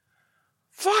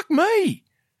 fuck me.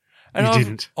 And you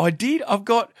didn't. I did. I've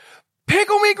got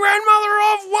Pickle Me Grandmother,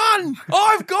 I've won.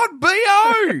 I've got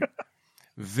BO.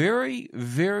 Very,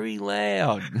 very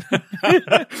loud.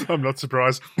 I'm not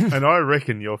surprised. And I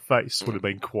reckon your face would have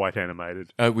been quite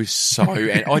animated. It was so,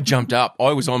 and I jumped up.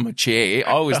 I was on my chair.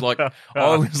 I was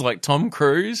like Tom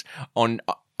Cruise on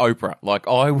Oprah. Like,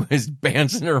 I was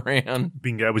bouncing around.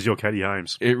 Bingo was your Katie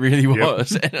Holmes. It really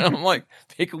was. Yep. And I'm like,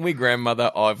 Pickle Me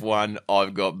Grandmother, I've won.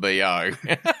 I've got BO.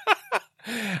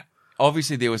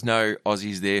 Obviously, there was no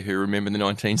Aussies there who remember the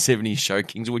 1970s show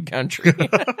Kingswood Country.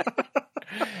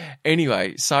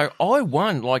 Anyway, so I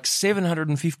won like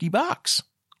 $750.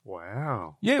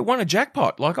 Wow. Yeah, won a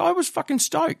jackpot. Like, I was fucking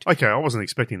stoked. Okay, I wasn't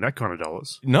expecting that kind of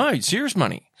dollars. No, serious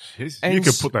money. Jeez, you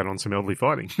could put that on some elderly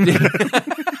fighting.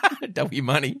 Double your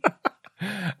money.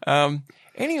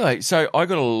 Anyway, so I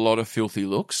got a lot of filthy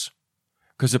looks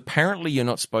because apparently you're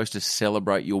not supposed to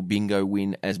celebrate your bingo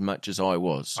win as much as I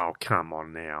was. Oh, come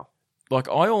on now. Like,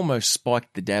 I almost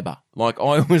spiked the dabber. Like,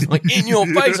 I was like, in your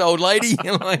face, old lady.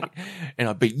 And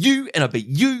I beat you, and I beat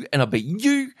you, and I beat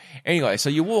you. Anyway, so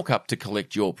you walk up to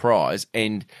collect your prize,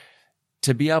 and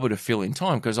to be able to fill in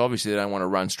time, because obviously they don't want to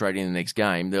run straight in the next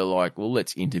game, they're like, well,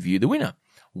 let's interview the winner.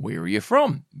 Where are you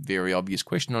from? Very obvious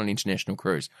question on an international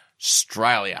cruise.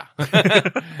 Australia.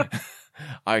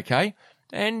 Okay.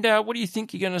 And what do you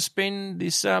think you're going to spend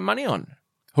this money on?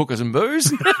 Hookers and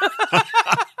booze?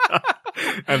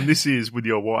 And this is with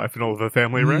your wife and all of her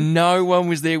family around? No one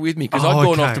was there with me because I'd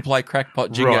gone off to play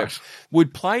Crackpot Jingo. Right.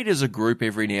 We'd played as a group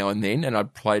every now and then, and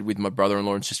I'd played with my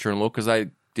brother-in-law and sister-in-law because they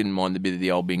didn't mind the bit of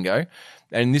the old bingo.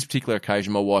 And in this particular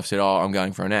occasion, my wife said, oh, I'm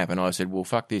going for a nap. And I said, well,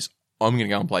 fuck this. I'm going to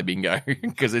go and play bingo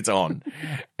because it's on.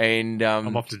 And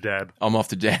I'm off to dab.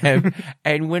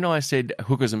 And when I said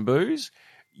hookers and booze,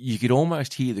 you could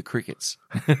almost hear the crickets.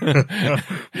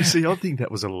 You see, I think that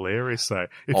was hilarious, though.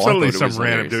 If suddenly some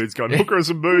random dude's gone, hookers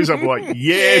and booze, I'm like,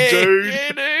 yeah, dude.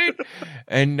 Yeah, dude.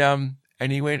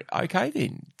 And he went, okay,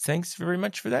 then. Thanks very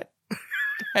much for that.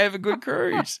 Have a good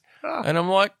cruise. And I'm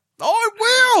like, I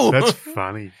will. That's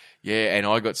funny. Yeah, and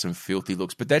I got some filthy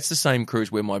looks. But that's the same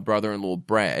cruise where my brother-in-law,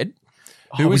 Brad,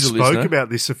 we spoke about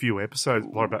this a few episodes,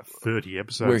 like about 30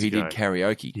 episodes where he ago. did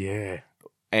karaoke. Yeah.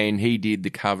 And he did the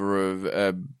cover of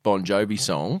a Bon Jovi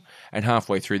song, and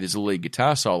halfway through there's a lead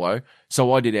guitar solo.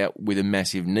 So I did out with a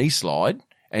massive knee slide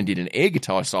and did an air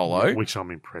guitar solo. Which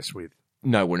I'm impressed with.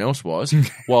 no one else was,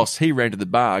 whilst he ran to the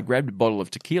bar, grabbed a bottle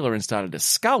of tequila and started to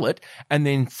scull it, and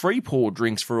then free pour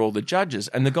drinks for all the judges.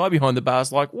 And the guy behind the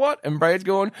bar's like, what? And Brad's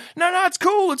going, no, it's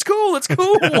cool. It's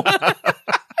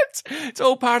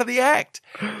all part of the act.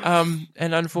 And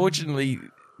unfortunately,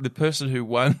 the person who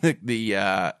won the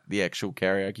actual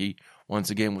karaoke once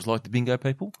again was like the bingo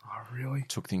people. Oh, really?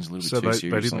 Took things a little so bit too they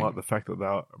seriously. didn't like the fact that they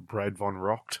were Brad Von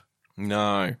Rocked?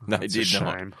 No, they That's did a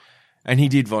not. shame. And he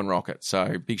did Von Rocket,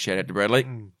 so big shout out to Bradley.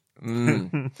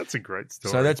 That's a great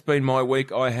story. So that's been my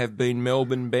week. I have been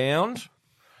Melbourne bound.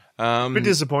 A bit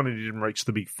disappointed you didn't reach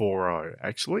the big 4-0,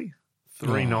 actually.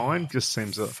 3-9 just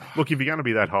seems... Look, if you're going to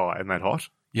be that high and that hot,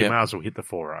 you may as well hit the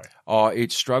 4-0. Oh,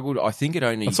 it struggled. I think it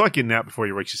only... It's like getting out before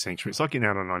you reach the sanctuary. It's like getting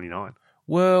out on 99.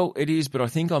 Well, it is, but I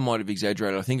think I might have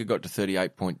exaggerated. I think it got to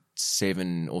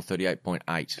 38.7 or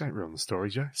 38.8. Don't ruin the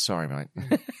story, Joe. Sorry, mate.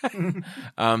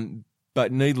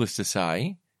 But needless to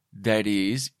say, that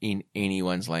is, in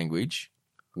anyone's language,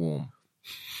 warm.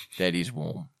 That is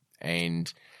warm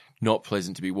and not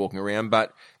pleasant to be walking around.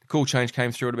 But the cool change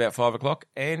came through at about 5 o'clock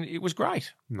and it was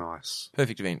great. Nice.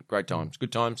 Perfect event. Great times.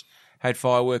 Good times. Had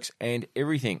fireworks and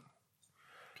everything.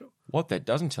 What that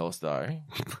doesn't tell us, though,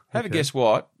 have a guess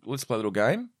what? Let's play a little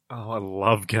game. Oh, I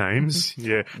love games.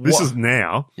 Yeah. This is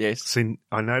now. Yes. See,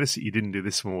 I noticed that you didn't do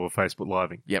this when we were Facebook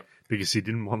Living. Yep. Because you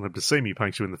didn't want them to see me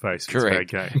punch you in the face.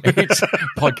 Correct. It's a bad game. It's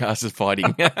podcasters fighting.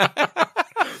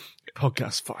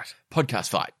 Podcast fight. Podcast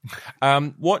fight.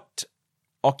 What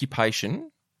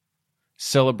occupation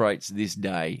celebrates this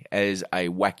day as a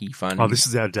wacky fun? Oh, this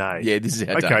is our day. Yeah, this is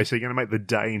our day. Okay, so you're going to make the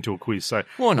day into a quiz. So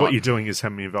Why not? what you're doing is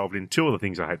having me involved in two of the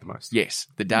things I hate the most. Yes,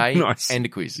 the day Nice. and a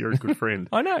quiz. You're a good friend.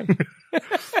 I know.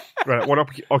 Right, what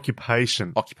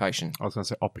occupation? Occupation. I was going to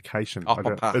say occupation.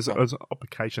 Occupa- Is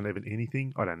occupation even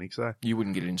anything? I don't think so. You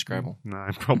wouldn't get it in Scrabble. No,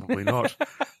 probably not.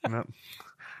 No.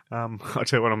 I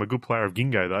tell you what, I'm a good player of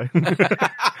Gingo,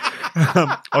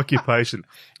 though. Occupation.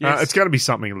 Yes. It's going to be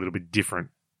something a little bit different,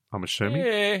 I'm assuming.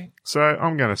 Yeah. So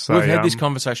I'm going to say... We've had this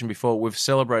conversation before. We've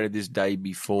celebrated this day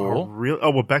before. Oh, really? Oh,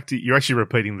 well, back to... You're actually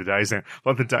repeating the days now.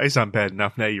 Like, the days aren't bad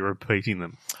enough. Now you're repeating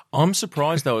them. I'm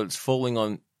surprised, though, it's falling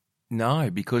on... No,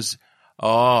 because...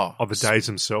 the days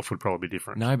themselves would probably be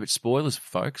different. No, but spoilers,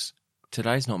 folks.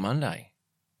 Today's not Monday.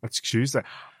 That's Tuesday.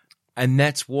 And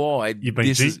that's why... You've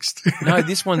been jinxed.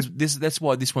 That's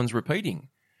why this one's repeating.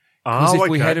 Because if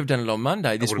we had have done it on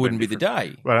Monday, this wouldn't be the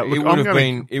day. Right, look,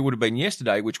 it would have been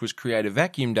yesterday, which was Create a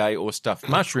Vacuum Day or Stuffed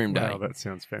Mushroom Day. Wow, that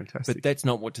sounds fantastic. But that's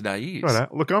not what today is.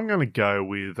 Right, look, I'm going to go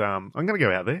with... I'm going to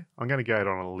go out there. I'm going to go out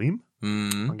on a limb.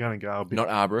 I'm going to go a bit... Not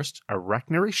arborist.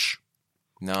 Arachnerish.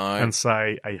 No. And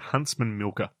say a huntsman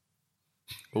milker.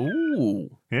 Ooh.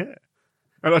 Yeah.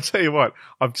 And I tell you what,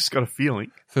 I've just got a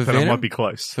feeling that venom? I might be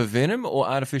close. For venom or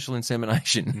artificial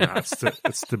insemination? No,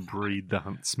 it's to breed the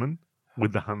huntsman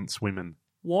with the huntswomen.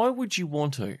 Why would you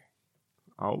want to?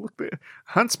 Oh, look,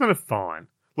 huntsmen are fine.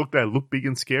 Look, they look big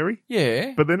and scary.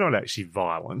 Yeah. But they're not actually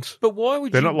violent. But why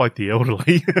would They're not like the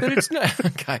elderly. But it's not,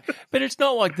 okay. But it's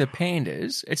not like the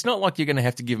pandas. It's not like you're going to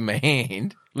have to give them a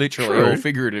hand, literally True. or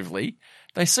figuratively.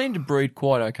 They seem to breed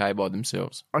quite okay by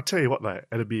themselves. I tell you what, though,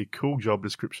 it'd be a cool job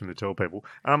description to tell people.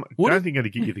 Don't think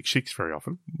it'd get you the chicks very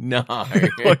often. No.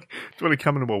 Like, do you want to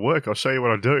come into my work? I'll show you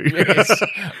what I do. Yes.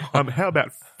 How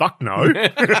about fuck no?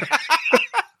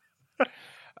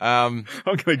 I'm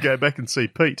going to go back and see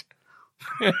Pete.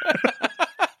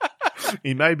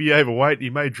 He may be overweight, he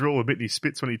may drool a bit and he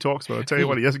spits when he talks, but I tell you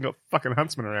what, he hasn't got fucking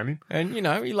huntsmen around him. And,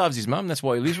 he loves his mum. That's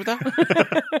why he lives with her.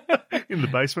 In the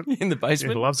basement. In the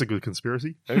basement. Yeah, he loves a good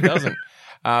conspiracy. Who doesn't?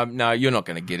 No, you're not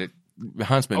going to get it.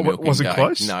 Huntsman milking was it day.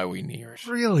 close? Nowhere near it.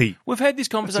 Really? We've had this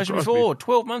conversation before,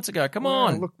 12 months ago. Come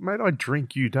on. Look, mate, I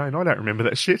drink, you don't. I don't remember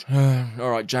that shit.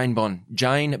 All right, Jane Bunn.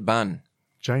 Jane Bunn.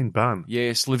 Jane Bunn.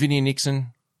 Yes, Lavinia Nixon.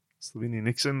 Lavinia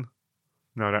Nixon.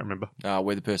 No, I don't remember.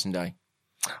 Weather Person Day.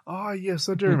 Oh, yes,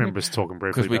 I do remember us talking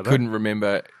briefly because we about couldn't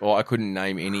remember, or I couldn't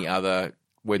name any other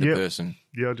weather person.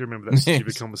 Yeah, I do remember that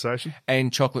stupid conversation.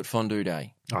 And Chocolate Fondue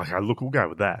Day. Okay, look, we'll go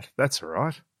with that. That's all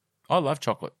right. I love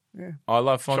chocolate. Yeah. I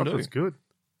love fondue. Chocolate's good.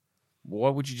 Why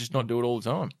would you just not do it all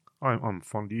the time? I'm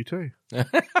fond of you too.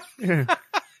 Yeah.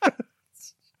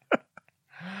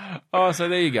 Oh, so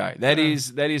there you go. That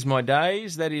is my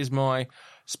days. That is my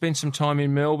spend some time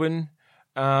in Melbourne.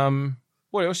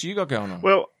 What else you got going on?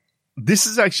 Well, this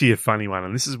is actually a funny one,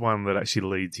 and this is one that actually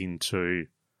leads into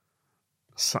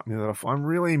something that I find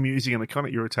really amusing, and it kind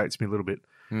of irritates me a little bit.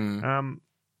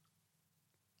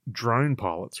 Drone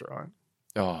pilots, right?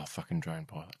 Oh, fucking drone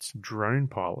pilots. Drone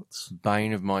pilots.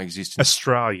 Bane of my existence.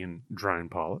 Australian drone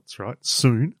pilots, right?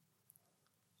 Soon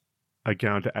are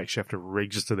going to actually have to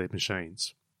register their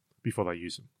machines before they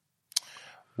use them.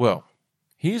 Well,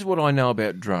 Here's what I know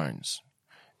about drones,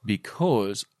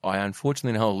 because I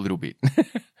unfortunately know a little bit.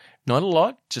 Not a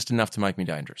lot, just enough to make me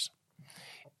dangerous.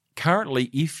 Currently,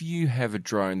 if you have a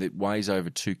drone that weighs over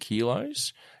 2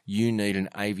 kilos, you need an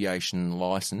aviation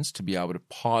license to be able to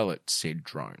pilot said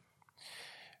drone.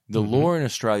 The law in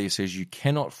Australia says you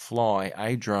cannot fly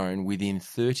a drone within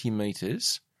 30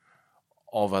 metres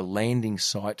of a landing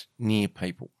site near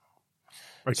people.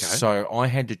 Okay. So I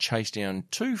had to chase down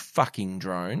 2 fucking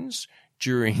drones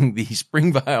during the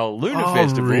Springvale Lunar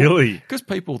Festival. Really? Because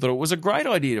people thought it was a great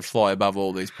idea to fly above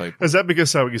all these people. Is that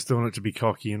because they were just doing it to be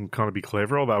cocky and kind of be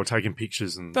clever, or they were taking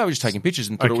pictures and... They were just taking pictures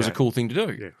and thought it was a cool thing to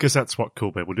do. Yeah, because that's what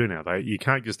cool people do now. You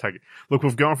can't just take it. Look,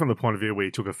 we've gone from the point of view where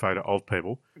you took a photo of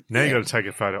people. Now you got to take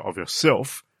a photo of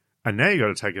yourself, and now you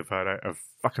got to take a photo of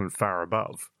fucking far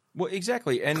above. Well,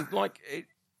 exactly. And like...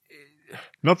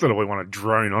 Not that we want to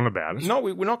drone on about it. No,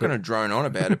 we're not going to drone on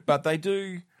about it, but they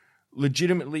do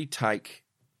legitimately take,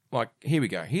 like, here we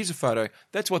go. Here's a photo.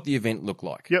 That's what the event looked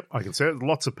like. Yep, I can see it.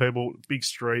 Lots of people, big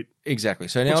street. Exactly.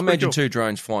 So now imagine cool. 2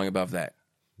 drones flying above that.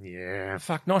 Yeah.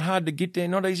 Fuck, not hard to get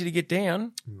down, not easy to get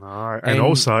down. No. And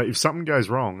also, if something goes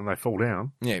wrong and they fall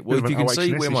down. Yeah, well, if you can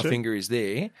see where my finger is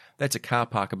there, that's a car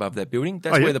park above that building.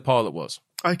 That's where the pilot was.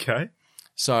 Okay.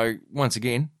 So, once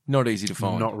again, not easy to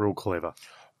find. Not real clever.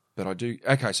 But I do...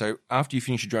 Okay, so after you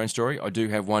finish your drone story, I do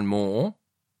have one more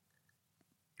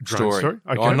drone story?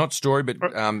 Okay. Oh, not story, but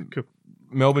cool.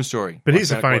 Melbourne story. But here's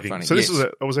the funny thing. So this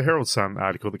was a Herald Sun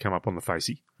article that came up on the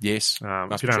Facey. Yes.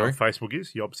 If you don't know what Facebook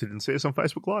is, you obviously didn't see us on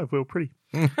Facebook Live. We were pretty.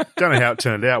 Don't know how it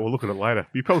turned out. We'll look at it later.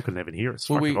 You probably couldn't even hear us.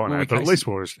 But at least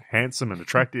we were handsome and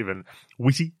attractive and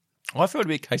witty. I felt a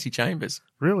bit Casey Chambers.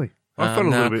 Really? I felt a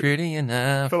little bit... pretty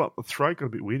enough. I felt like the throat got a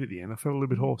bit weird at the end. I felt a little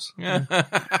bit hoarse.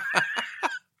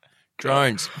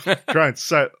 Drones. Drones.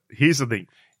 So here's the thing.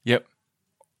 Yep.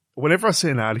 Whenever I see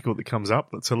an article that comes up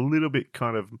that's a little bit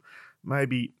kind of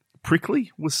maybe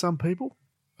prickly with some people,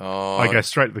 I go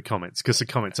straight to the comments because the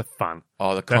comments are fun.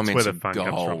 Oh, the comments are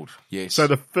gold. Yes. So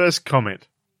the first comment,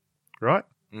 right?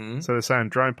 Mm-hmm. So they're saying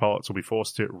drone pilots will be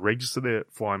forced to register their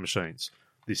flying machines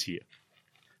this year,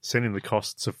 sending the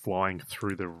costs of flying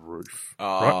through the roof.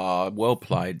 Right? Well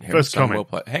played. First comment. Well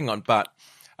played. Hang on, but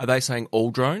are they saying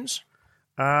all drones?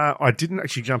 I didn't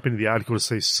actually jump into the article to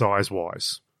see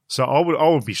size-wise. So I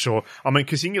would be sure. I mean,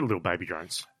 because you can get little baby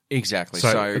drones. Exactly.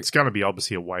 So it's going to be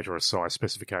obviously a weight or a size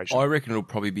specification. I reckon it'll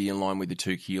probably be in line with the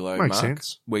 2 kilo mark. Makes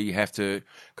sense. Where you have to...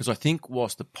 Because I think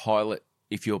whilst the pilot,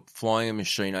 if you're flying a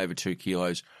machine over 2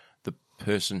 kilos, the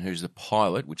person who's the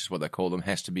pilot, which is what they call them,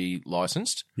 has to be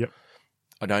licensed. Yep.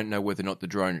 I don't know whether or not the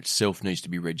drone itself needs to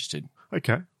be registered.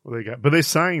 Okay. Well, there you go. But they're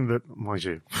saying that, mind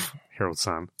you, Herald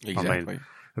Sun. Exactly. I mean,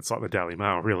 it's like the Daily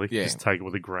Mail, really. Yeah. Just take it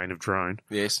with a grain of drone.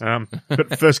 Yes.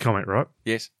 But first comment, right?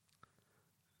 Yes.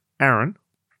 Aaron.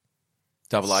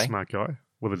 Double A. Smart guy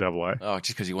with a double A. Oh,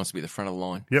 just because he wants to be the front of the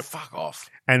line. Yep. Fuck off.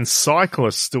 And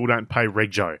cyclists still don't pay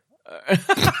Regjo.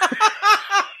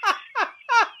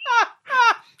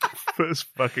 First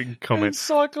fucking comment. And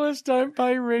cyclists don't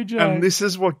pay Regjo. And this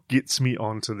is what gets me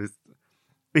onto this.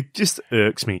 It just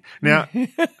irks me. Now...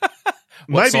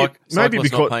 Maybe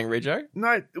because not paying Regjo?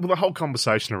 No, well, the whole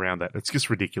conversation around that, it's just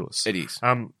ridiculous. It is.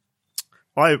 I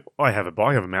have a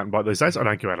bike, I have a mountain bike these days. I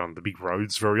don't go out on the big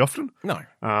roads very often. No.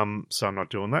 So I'm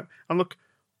not doing that. And look,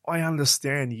 I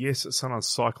understand, yes, that sometimes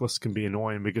cyclists can be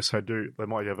annoying because they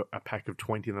might have a pack of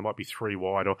 20 and they might be 3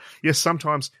 wide. Or yes,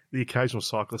 sometimes the occasional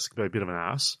cyclist can be a bit of an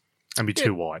ass and be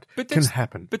too wide. It can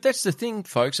happen. But that's the thing,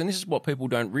 folks, and this is what people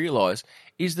don't realise,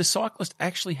 is the cyclists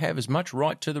actually have as much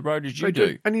right to the road as you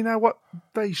do. And you know what?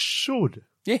 They should.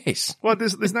 Yes. Well,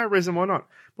 there's no reason why not.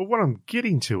 But what I'm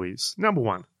getting to is, number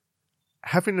one,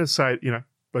 having to say,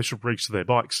 they should register their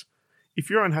bikes. If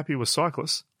you're unhappy with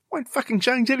cyclists, won't fucking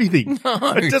change anything.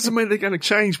 No. It doesn't mean they're going to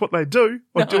change what they do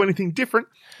or do anything different.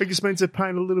 It just means they're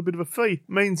paying a little bit of a fee. It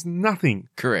means nothing.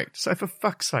 Correct. So for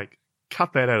fuck's sake,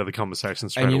 cut that out of the conversation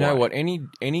straight away. And you know what?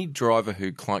 Any driver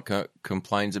who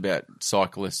complains about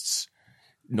cyclists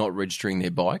not registering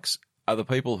their bikes are the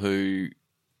people who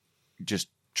just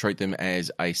treat them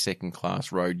as a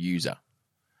second-class road user.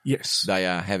 Yes. They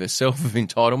have a self of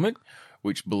entitlement,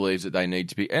 which believes that they need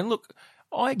to be... And look,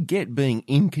 I get being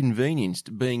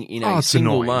inconvenienced, being in a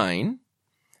single lane,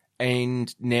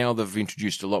 and now they've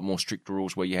introduced a lot more strict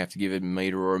rules where you have to give a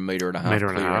metre or a metre and a half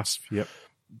clearance. Yep.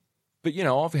 But,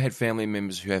 I've had family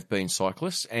members who have been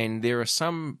cyclists, and there are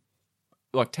some,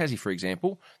 like Tassie, for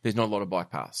example, there's not a lot of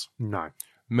bike paths. No.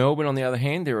 Melbourne, on the other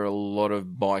hand, there are a lot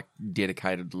of bike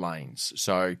dedicated lanes.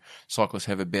 So cyclists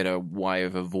have a better way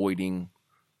of avoiding,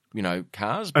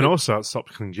 cars. And also it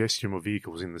stops congestion of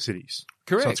vehicles in the cities.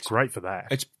 Correct. So it's great for that.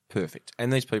 It's Perfect.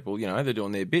 And these people, they're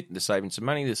doing their bit. They're saving some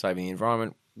money. They're saving the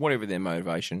environment. Whatever their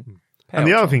motivation. And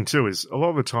the other thing too is a lot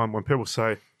of the time when people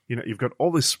say, you've got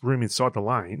all this room inside the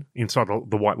lane, inside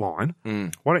the white line.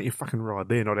 Why don't you fucking ride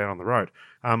there, not out on the road?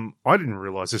 I didn't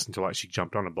realise this until I actually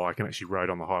jumped on a bike and actually rode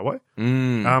on the highway.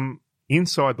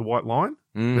 Inside the white line,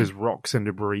 there's rocks and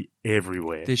debris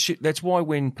everywhere. That's why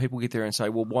when people get there and say,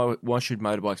 well, why should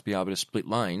motorbikes be able to split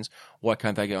lanes? Why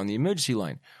can't they go on the emergency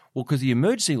lane? Well, because the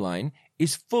emergency lane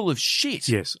is full of shit.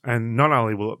 Yes, and not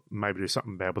only will it maybe do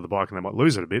something bad with the bike and they might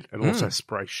lose it a bit, it'll also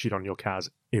spray shit on your cars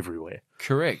everywhere.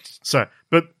 Correct. So,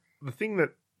 but the thing that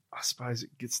I suppose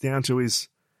it gets down to is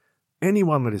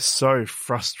anyone that is so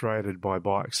frustrated by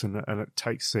bikes and it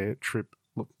takes their trip,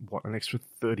 an extra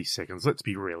 30 seconds. Let's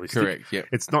be realistic. Correct, yeah.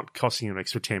 It's not costing you an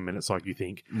extra 10 minutes like you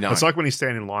think. No. It's like when you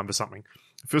stand in line for something.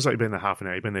 It feels like you've been there half an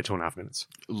hour. You've been there 2.5 minutes.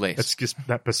 Less. It's just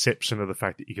that perception of the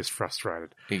fact that you're just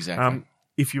frustrated. Exactly.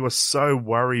 If you are so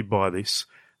worried by this,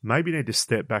 maybe you need to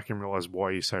step back and realise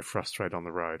why you're so frustrated on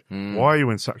the road. Why are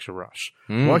you in such a rush?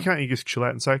 Why can't you just chill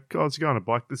out and say, God, let's go on a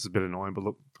bike. This is a bit annoying, but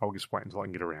look, I'll just wait until I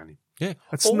can get around him. Yeah.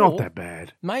 It's not that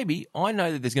bad. Maybe I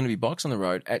know that there's going to be bikes on the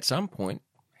road at some point.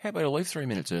 How about I leave 3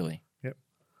 minutes early? Yep.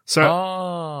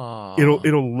 So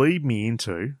it'll lead me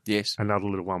into another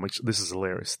little one, which this is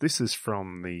hilarious. This is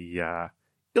from the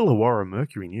Illawarra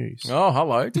Mercury News. Oh,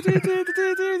 hello.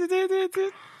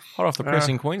 Hot off the press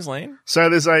in Queensland. So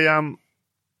there's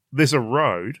a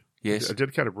road, yes, a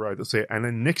dedicated road that's there, and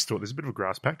then next to it there's a bit of a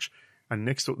grass patch, and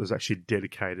next to it there's actually a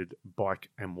dedicated bike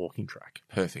and walking track.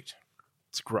 Perfect.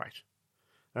 It's great.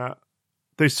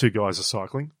 These two guys are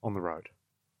cycling on the road.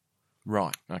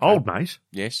 Right. Okay. Old mate.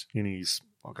 Yes. In his,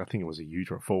 I think it was a Ute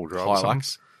or a four-wheel drive.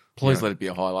 Hilux. Please let it be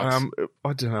a Hilux.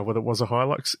 I don't know whether it was a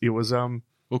Hilux. It was.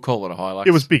 We'll call it a Hilux.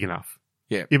 It was big enough.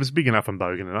 Yeah. It was big enough and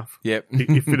bogan enough. Yep.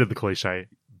 It fitted the cliche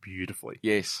beautifully.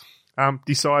 Yes.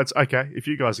 Decides, okay, if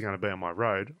you guys are going to be on my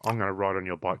road, I'm going to ride on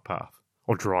your bike path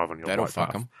or drive on your bike path. That'll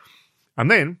fuck him. And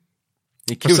then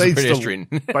he kills a pedestrian.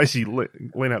 Basically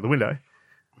lean out the window,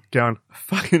 going,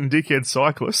 fucking dickhead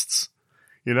cyclists.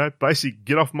 Basically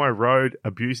get off my road,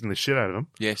 abusing the shit out of them.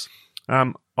 Yes.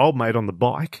 Old mate on the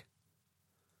bike,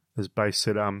 as Base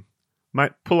said,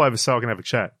 mate, pull over so I can have a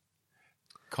chat.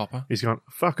 Copper. He's gone,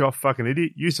 fuck off, fucking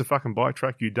idiot. Use the fucking bike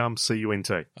track, you dumb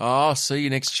CUNT. Oh, see you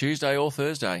next Tuesday or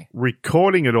Thursday.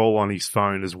 Recording it all on his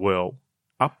phone as well.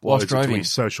 Uploads it to his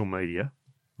social media.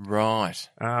 Right.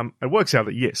 It works out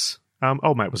that, yes,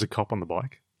 old mate was a cop on the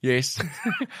bike. Yes.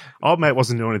 Old mate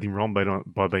wasn't doing anything wrong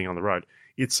by being on the road.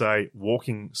 It's a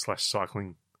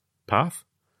walking/cycling path.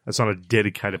 It's not a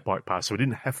dedicated bike path, so it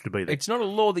didn't have to be there. It's not a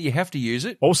law that you have to use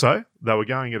it. Also, they were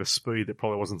going at a speed that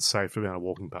probably wasn't safe to be on a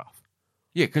walking path.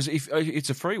 Yeah, because if it's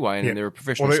a freeway and they're a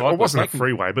professional cyclist. It wasn't a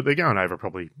freeway, but they're going over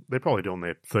they're probably doing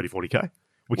their 30, 40K,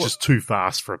 which is too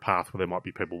fast for a path where there might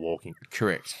be people walking.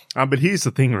 Correct. But here's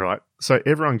the thing, right? So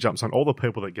everyone jumps on, all the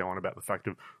people that go on about the fact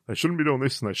of they shouldn't be doing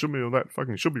this and they shouldn't be doing that,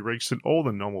 fucking should be registered, all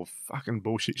the normal fucking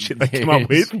bullshit shit they come up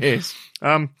with. Yes.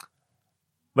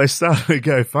 They started a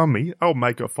GoFundMe. Old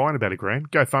mate got fined about $1,000.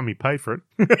 GoFundMe paid for it.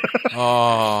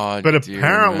 But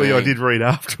apparently I did read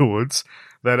afterwards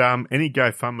that any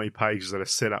GoFundMe pages that are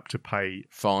set up to pay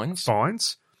fines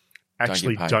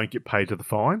actually don't get paid to the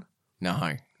fine. No.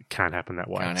 It can't happen that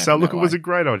way. So look, it was a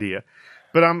great idea.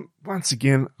 But once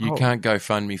again, you can't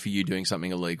GoFundMe for you doing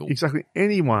something illegal. Exactly.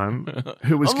 Anyone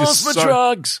who was just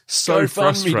so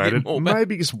frustrated,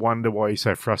 maybe just wonder why you're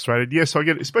so frustrated. Yes, I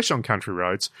get it, especially on country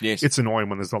roads. Yes. It's annoying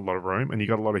when there's not a lot of room and you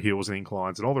got a lot of hills and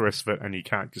inclines and all the rest of it and you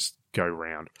can't just go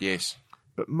round. Yes.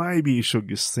 But maybe you should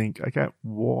just think, okay,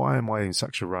 why am I in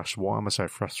such a rush? Why am I so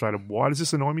frustrated? Why does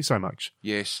this annoy me so much?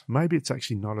 Yes. Maybe it's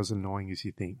actually not as annoying as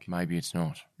you think. Maybe it's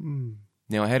not.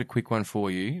 Now, I had a quick one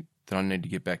for you that I need to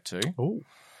get back to. Oh,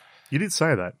 you did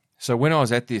say that. So when I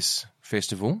was at this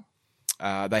festival,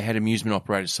 they had amusement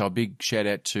operators. So a big shout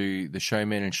out to the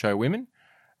showmen and showwomen,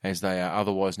 as they are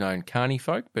otherwise known carny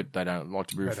folk, but they don't like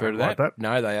to be referred to that.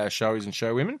 No, they are showies and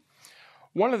showwomen.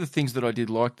 One of the things that I did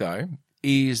like, though,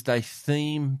 is they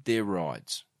theme their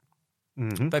rides.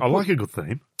 Mm-hmm. I like a good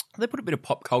theme. They put a bit of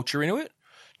pop culture into it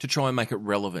to try and make it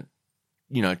relevant,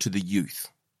 to the youth.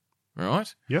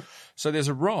 Right? Yep. So there's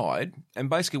a ride, and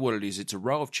basically what it is, it's a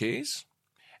row of chairs,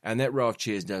 and that row of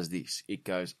chairs does this. It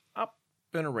goes up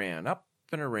and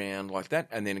around like that,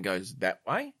 and then it goes that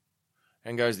way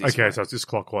and goes this way. Okay, so it's just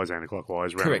clockwise,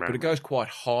 anti-clockwise, round. Correct, but it goes quite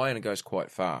high and it goes quite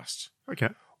fast. Okay.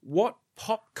 What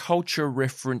pop culture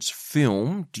reference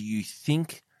film do you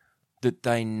think that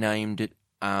they named it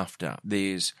after?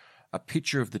 There's a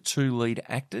picture of the two lead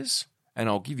actors, and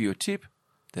I'll give you a tip.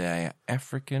 They are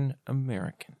African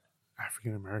American.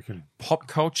 African American. Pop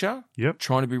culture. Yep.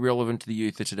 Trying to be relevant to the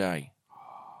youth of today.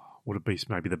 Would it be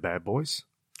maybe the Bad Boys?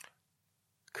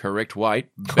 Correct. Wait.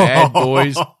 Bad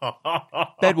Boys.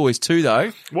 Bad Boys 2,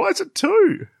 though. Why is it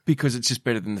 2? Because it's just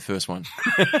better than the first one.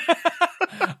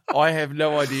 I have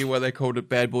no idea why they called it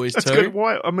Bad Boys 2. Good.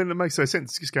 Why? I mean, it makes no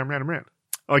sense. It's just going round and round.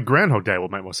 Like Groundhog Day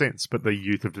would make more sense, but the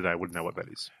youth of today wouldn't know what that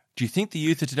is. Do you think the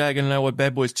youth of today are going to know what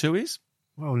Bad Boys 2 is?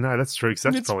 Well, no, that's true, because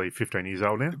that's probably 15 years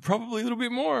old now. Probably a little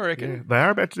bit more, I reckon. Yeah. They are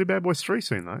about to do Bad Boys 3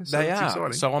 soon, though. So They are.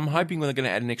 Exciting. So I'm hoping they're going to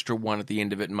add an extra 1 at the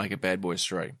end of it and make it Bad Boys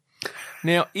 3.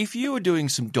 Now, if you were doing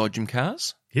some dodgem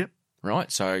cars, Yep.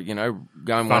 right? So, going Fast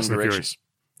one and direction. Furious.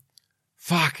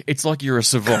 Fuck, it's like you're a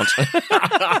savant.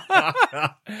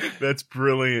 That's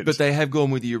brilliant. But they have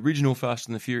gone with the original Fast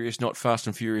and the Furious, not Fast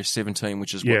and Furious 17,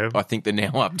 which is what I think they're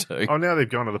now up to. Oh, now they've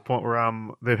gone to the point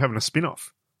where they're having a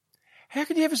spin-off. How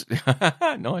could you have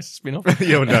a nice spin-off?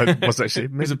 Yeah, well, no, it was actually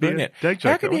It was a burnout.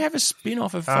 How could you have a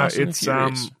spin-off of Fast and the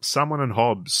Furious? It's Someone and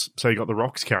Hobbs. So you got the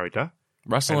Rock's character.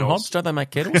 Russell and Hobbs, don't they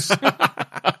make kettles? It's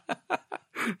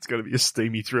got to be a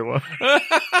steamy thriller.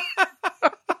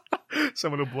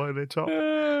 Someone will blow their top.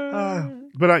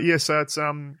 So it's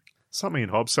something in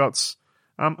Hobbs. So it's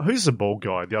who's the bald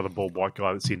guy? The other bald white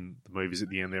guy that's in the movies at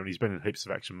the end there, and he's been in heaps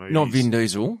of action movies. Not Vin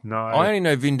Diesel. No, I only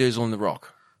know Vin Diesel and The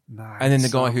Rock. No, and then the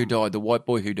guy who died, the white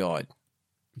boy who died.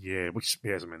 Yeah, which he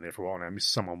hasn't been there for a while now. Mr.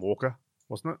 Someone Walker,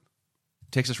 wasn't it?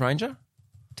 Texas Ranger?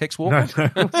 Tex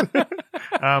Walker?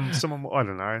 No. Someone, I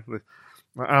don't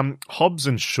know. Hobbs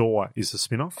and Shaw is the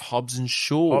spin-off. Hobbs and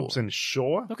Shaw. Hobbs and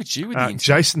Shaw. Look at you with the internet.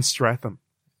 Jason Statham.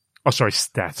 Oh, sorry,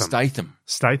 Statham.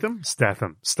 Statham.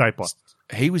 Stapler.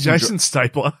 He was Jason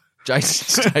Stapler.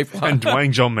 Jason Stapler. And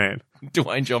Dwayne John Man.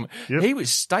 Dwayne John. Yep.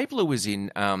 Stapler was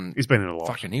in he's been in a lot.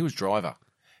 Fucking he was Driver.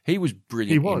 He was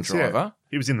brilliant in Driver. Yeah.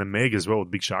 He was in the Meg as well,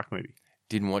 the Big Shark movie.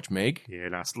 Didn't watch Meg. Yeah,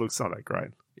 no, it looks not that great.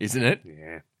 Isn't it?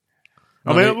 Yeah.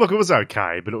 I mean, look, it was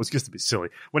okay, but it was just a bit silly.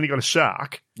 When you got a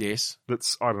shark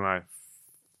that's, I don't know,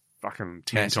 fucking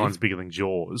 10 times bigger than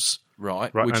Jaws.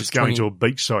 Right. And it's going to a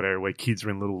beachside area where kids are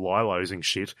in little lilos and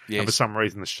shit. Yes. And for some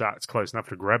reason the shark's close enough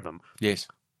to grab them. Yes.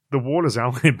 The water's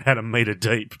only about a metre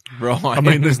deep. Right. I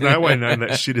mean, there's no way knowing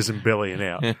that shit isn't bellying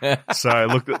out. So,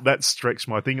 look, that stretched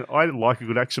my thing. I like a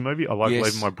good action movie. I like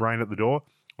leaving my brain at the door.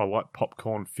 I like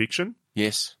popcorn fiction.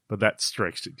 Yes. But that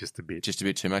stretched it just a bit. Just a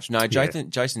bit too much. No,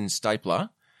 Jason Stapler,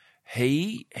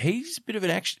 he's a bit of an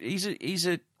action. He's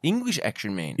an English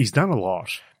action man. He's done a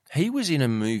lot. He was in a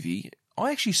movie.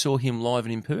 I actually saw him live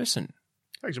and in person.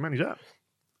 Thanks, man. He's up.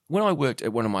 When I worked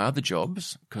at one of my other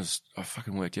jobs, because I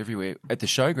fucking worked everywhere, at the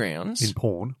showgrounds.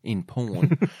 In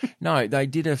porn. No, they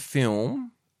did a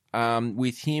film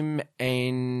with him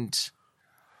and...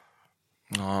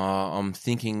 I'm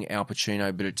thinking Al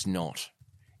Pacino, but it's not.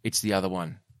 It's the other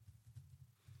one.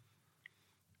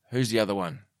 Who's the other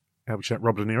one? Al Pacino,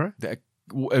 Rob De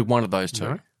Niro? One of those two.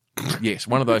 No? Yes,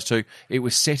 one of those two. It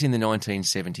was set in the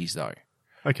 1970s, though.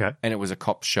 Okay. And it was a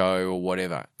cop show or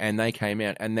whatever. And they came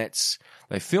out, and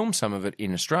they filmed some of it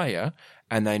in Australia,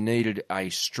 and they needed a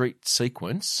street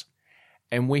sequence,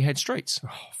 and we had streets.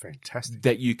 Oh, fantastic.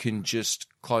 That you can just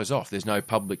close off. There's no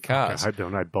public cars. I hope there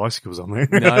were no bicycles on there.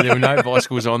 No, there were no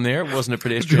bicycles on there. It wasn't a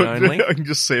pedestrian only. I can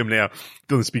just see them now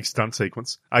doing this big stunt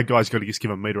sequence. Hey, guys, got to just give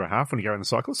them 1.5 meters when you go in the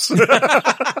cyclists.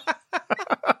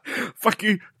 Fuck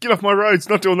you. Get off my roads.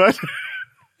 Not doing that.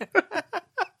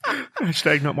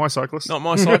 Hashtag not my cyclist. Not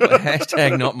my cyclist.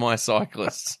 Hashtag not my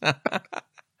cyclists.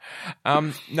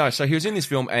 No, so he was in this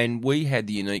film, and we had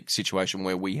the unique situation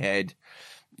where we had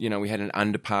an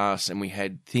underpass and we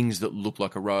had things that looked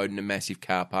like a road and a massive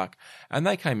car park. And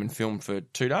they came and filmed for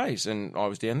 2 days, and I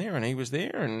was down there and he was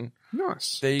there. And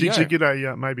nice. Did you get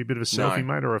maybe a bit of a selfie,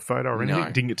 mate, or a photo or anything?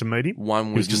 No. Didn't get to meet him?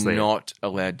 One was just not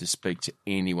allowed to speak to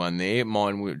anyone there.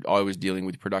 I was dealing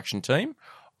with the production team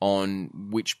on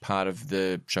which part of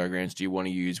the showgrounds do you want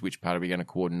to use, which part are we going to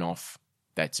cordon off.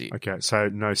 That's it. Okay, so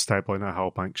no stapler, no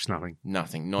hole punch, nothing.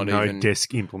 Nothing. No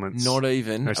desk implements. Not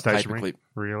even no a paper clip.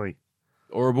 Really?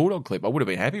 Or a bulldog clip. I would have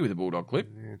been happy with a bulldog clip.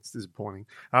 Yeah, it's disappointing.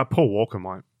 Paul Walker,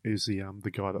 mate, is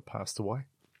the guy that passed away.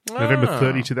 November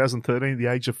 30, 2013, at the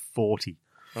age of 40.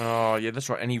 Oh, yeah, that's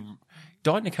right. And he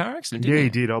died in a car accident, didn't he? Yeah, he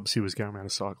did. Obviously, he was going around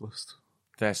a cyclist.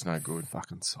 That's no good.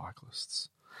 Fucking cyclists.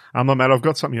 Mate, I've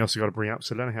got something else I've got to bring up,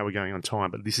 so I don't know how we're going on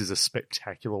time, but this is a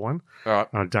spectacular one. All right.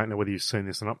 I don't know whether you've seen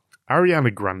this or not.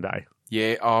 Ariana Grande.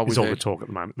 Yeah, is all the talk at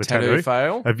the moment. The tattoo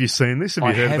fail. Have you seen this? Have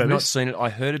you heard about this? I have not seen it. I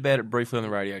heard about it briefly on the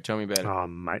radio. Tell me about it. Oh,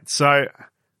 mate. So,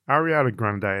 Ariana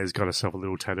Grande has got herself a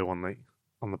little tattoo on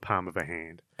the palm of her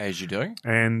hand. As you do.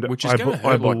 And which is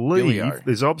I believe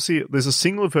there's a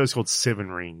single of hers called Seven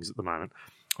Rings at the moment.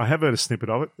 I have heard a snippet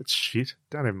of it. It's shit.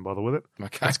 Don't even bother with it.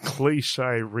 Okay. It's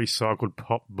cliche, recycled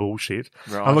pop bullshit.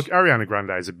 Right. And look, Ariana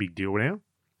Grande is a big deal now,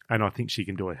 and I think she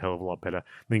can do a hell of a lot better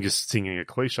than just singing a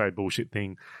cliche bullshit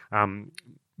thing,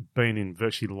 being in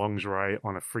virtually lingerie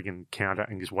on a friggin' counter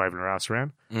and just waving her ass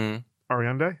around. Mm.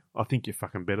 Ariana, I think you're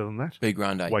fucking better than that. Be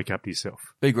grande. Wake up to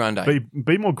yourself. Be grande.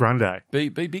 Be more grande. Be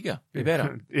bigger. Be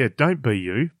better. Yeah, don't be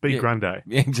you. Be grande.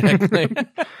 Yeah, exactly.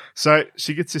 So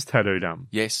she gets this tattoo done.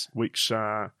 Yes. Which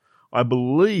I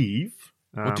believe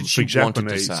what did she want it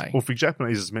to say? Well, for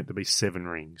Japanese, it's meant to be 7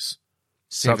 rings.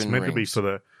 Seven so it's meant rings. to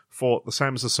be for the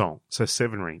same as the song. So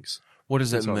 7 rings. What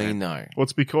does that mean, though? Well,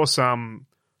 it's because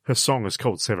her song is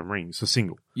called 7 Rings, the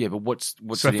single. Yeah, but what's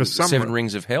So it for in? some 7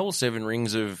 rings of hell? 7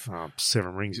 rings of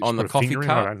 7 rings on the put a coffee finger in?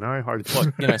 cup? I don't know.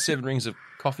 what? 7 rings of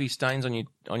coffee stains on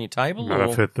your table? No, or?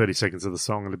 I've heard 30 seconds of the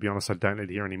song, and to be honest, I don't need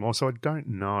to hear anymore, so I don't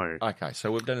know. Okay,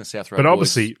 so we've done a South Road But Boys.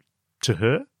 obviously, to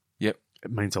her, Yep.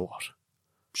 it means a lot.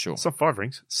 Sure. It's not 5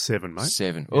 rings, 7, mate.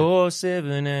 7. Oh,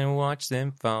 7 and watch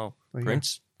them fall. There you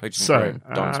Prince, Peaches So, and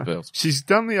Cream, Diamonds and Pearls. she's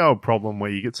done the old problem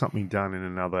where you get something done in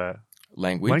another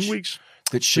language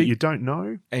that that you don't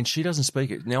know. and she doesn't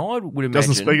speak it. Now, I would imagine...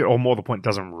 Doesn't speak it, or more to the point,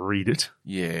 doesn't read it.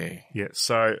 Yeah. Yeah,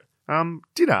 so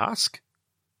did ask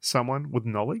someone with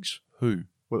knowledge. Who?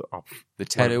 Well, The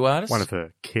tattoo artist? One of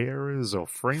her carers or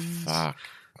friends. Fuck.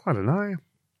 I don't know.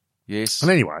 Yes.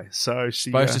 And anyway, so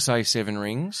she... Supposed to say 7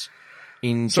 rings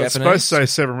in So Japanese. it's supposed to say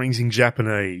 7 rings in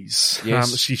Japanese.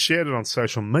 Yes. She shared it on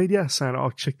social media saying, oh,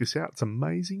 check this out. It's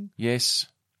amazing. Yes.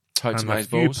 Totes And a maze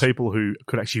few balls. people who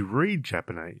could actually read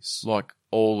Japanese. Like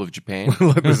all of Japan.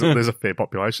 there's a fair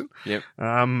population. Yep.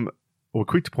 We're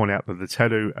quick to point out that the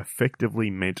tattoo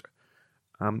effectively meant,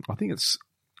 I think it's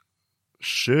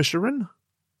Shishirin.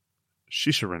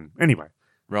 Anyway.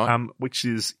 Right. Which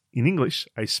is, in English,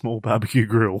 a small barbecue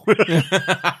grill.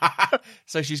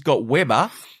 So she's got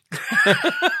Weber.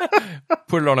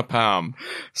 Put it on a palm.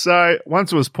 So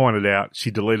once it was pointed out,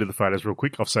 she deleted the photos real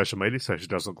quick off social media so she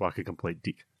doesn't look like a complete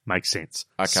dick. Makes sense.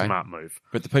 Okay. Smart move.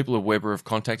 But the people of Weber have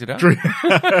contacted her.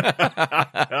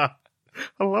 I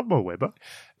love my Weber.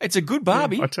 It's a good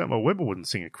Barbie. I tell my Weber wouldn't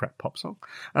sing a crap pop song.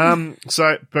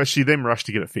 But she then rushed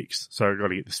to get it fixed. So I've got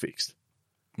to get this fixed.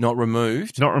 Not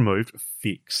removed. Not removed,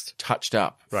 fixed. Touched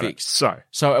up. Right. Fixed.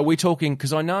 So are we talking,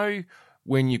 because I know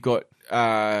when you've got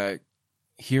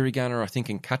hiragana, I think,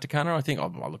 and katakana, I think,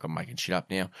 look, I'm making shit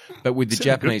up now. But with the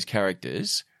Japanese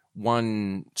characters,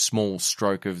 one small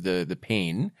stroke of the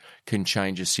pen can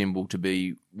change a symbol to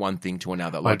be one thing to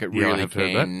another. Like it really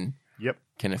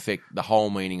can affect the whole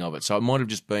meaning of it. So it might have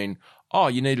just been,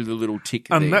 you needed a little tick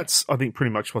there. And that's, I think,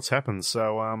 pretty much what's happened.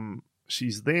 So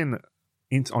she's then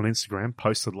on Instagram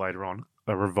posted later on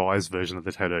a revised version of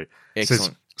the tattoo. Excellent.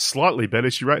 Says, slightly better.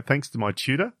 She wrote, thanks to my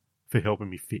tutor for helping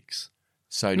me fix.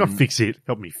 So not fix it,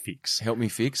 help me fix. Help me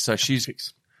fix. So she's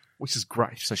fix, which is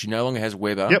great. So she no longer has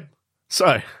Weber. Yep.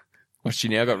 So what's she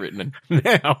now got written in?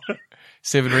 Now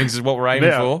 7 rings is what we're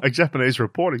aiming for. A Japanese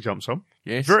reporter jumps on.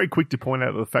 Yes. Very quick to point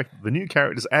out that the fact that the new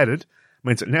characters added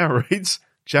means it now reads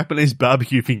Japanese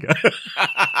barbecue finger.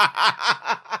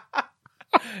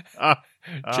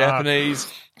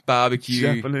 Japanese barbecue.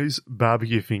 Japanese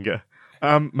barbecue finger.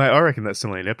 Mate, I reckon that's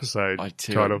only an episode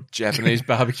title. Japanese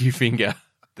barbecue finger.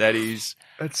 That is.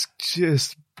 It's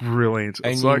just brilliant.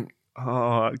 It's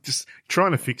just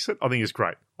trying to fix it. I think is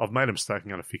great. I've made a mistake. I'm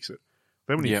going to fix it.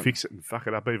 Then when you fix it and fuck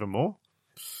it up even more.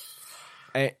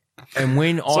 And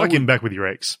when it's like getting back with your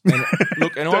ex.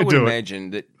 And I would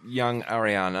imagine that young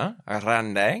Ariana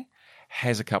Grande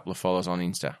has a couple of followers on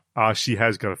Insta. She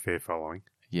has got a fair following.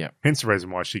 Yeah. Hence the reason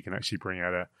why she can actually bring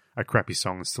out a crappy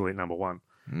song and still hit number 1.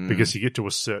 Because you get to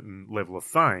a certain level of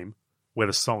fame where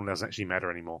the song doesn't actually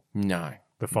matter anymore. No.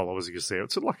 The followers you can see.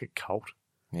 It's like a cult.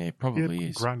 Yeah, it probably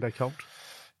is. Grande cult.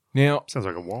 Now. Sounds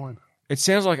like a wine. It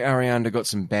sounds like Ariana got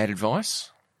some bad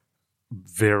advice.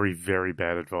 Very, very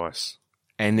bad advice.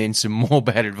 And then some more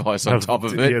bad advice on top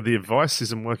of it. Yeah, the advice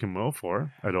isn't working well for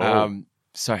her at all.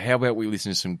 So how about we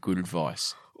listen to some good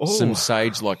advice? Some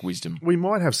sage-like wisdom. We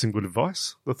might have some good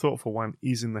advice. The thoughtful one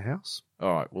is in the house.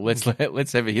 All right, well, let's have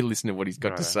a listen to what he's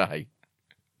got to say.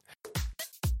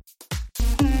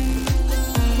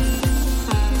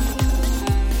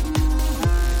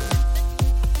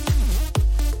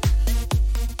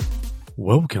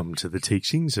 Welcome to the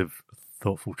teachings of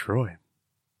Thoughtful Troy.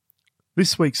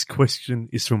 This week's question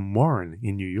is from Warren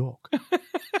in New York.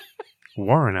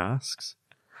 Warren asks,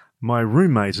 my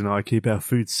roommate and I keep our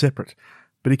food separate,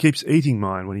 but he keeps eating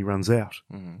mine when he runs out.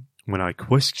 Mm-hmm. When I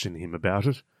question him about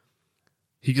it,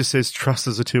 he just says trust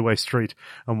is a two-way street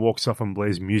and walks off and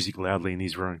blares music loudly in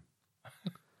his room.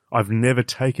 I've never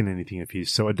taken anything of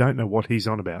his, so I don't know what he's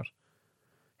on about.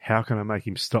 How can I make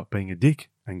him stop being a dick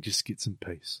and just get some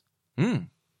peace?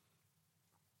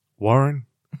 Warren,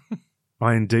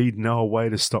 I indeed know a way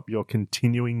to stop your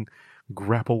continuing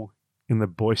grapple in the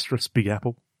boisterous Big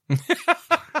Apple.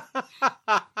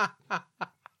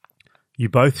 You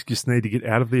both just need to get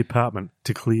out of the apartment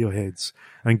to clear your heads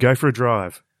and go for a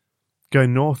drive. Go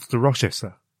north to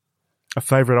Rochester, a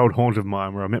favourite old haunt of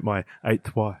mine where I met my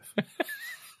 8th wife,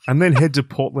 and then head to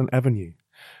Portland Avenue.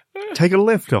 Take a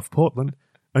left off Portland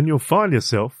and you'll find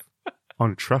yourself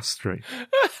on Trust Street.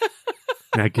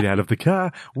 Now get out of the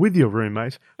car with your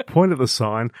roommate, point at the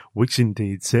sign, which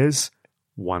indeed says,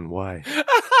 one way.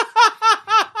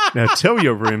 Now tell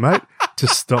your roommate to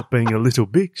stop being a little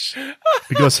bitch,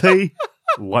 because he,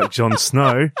 like Jon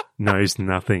Snow, knows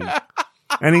nothing.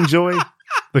 And enjoy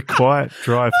the quiet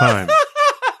drive home.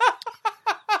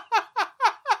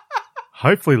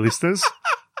 Hopefully, listeners,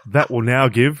 that will now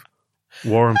give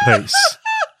War and Peace.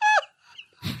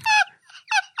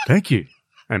 Thank you,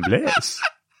 and bless. How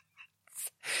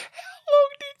long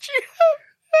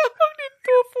did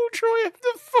Thoughtful Troy have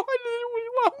to find a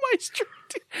one-way street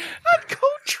and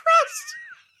called Trust?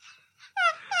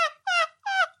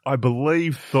 I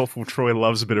believe Thoughtful Troy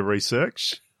loves a bit of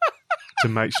research to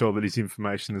make sure that his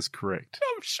information is correct.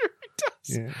 I'm sure he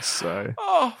does. Yeah, so...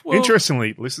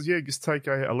 Interestingly, listeners, just take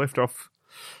a left off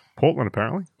Portland,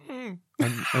 apparently, and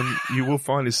you will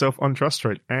find yourself on Trust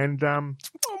Street. And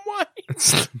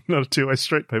it's not a two-way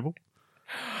street, people.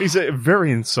 He's a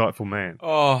very insightful man.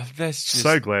 Oh, that's just...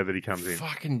 So glad that he comes in.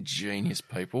 Fucking genius,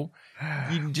 people.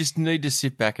 You just need to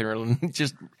sit back and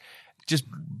just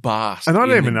bask. And I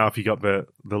don't even know if you got the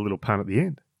little pun at the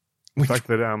end. The fact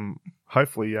that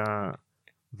hopefully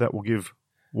that will give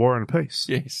War and Peace.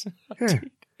 Yes. Yeah.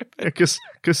 Because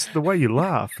the way you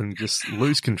laugh and just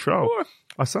lose control,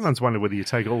 I sometimes wonder whether you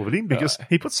take all of it in because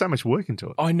he puts so much work into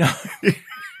it. I know.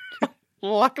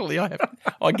 Luckily,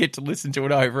 I get to listen to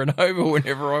it over and over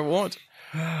whenever I want.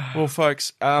 Well,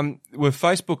 folks, we're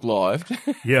Facebook Live.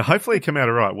 Yeah, hopefully it came out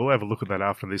all right. We'll have a look at that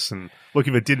after this. And look,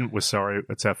 if it didn't, we're sorry.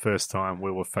 It's our first time. We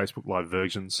were Facebook Live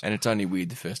virgins. And it's only weird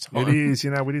the first time. It is.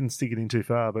 We didn't stick it in too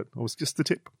far, but it was just the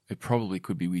tip. It probably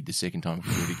could be weird the second time if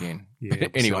we do it again. Yeah.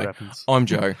 Anyway, I'm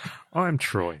Joe. I'm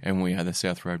Troy. And we are the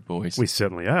South Road Boys. We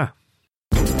certainly are.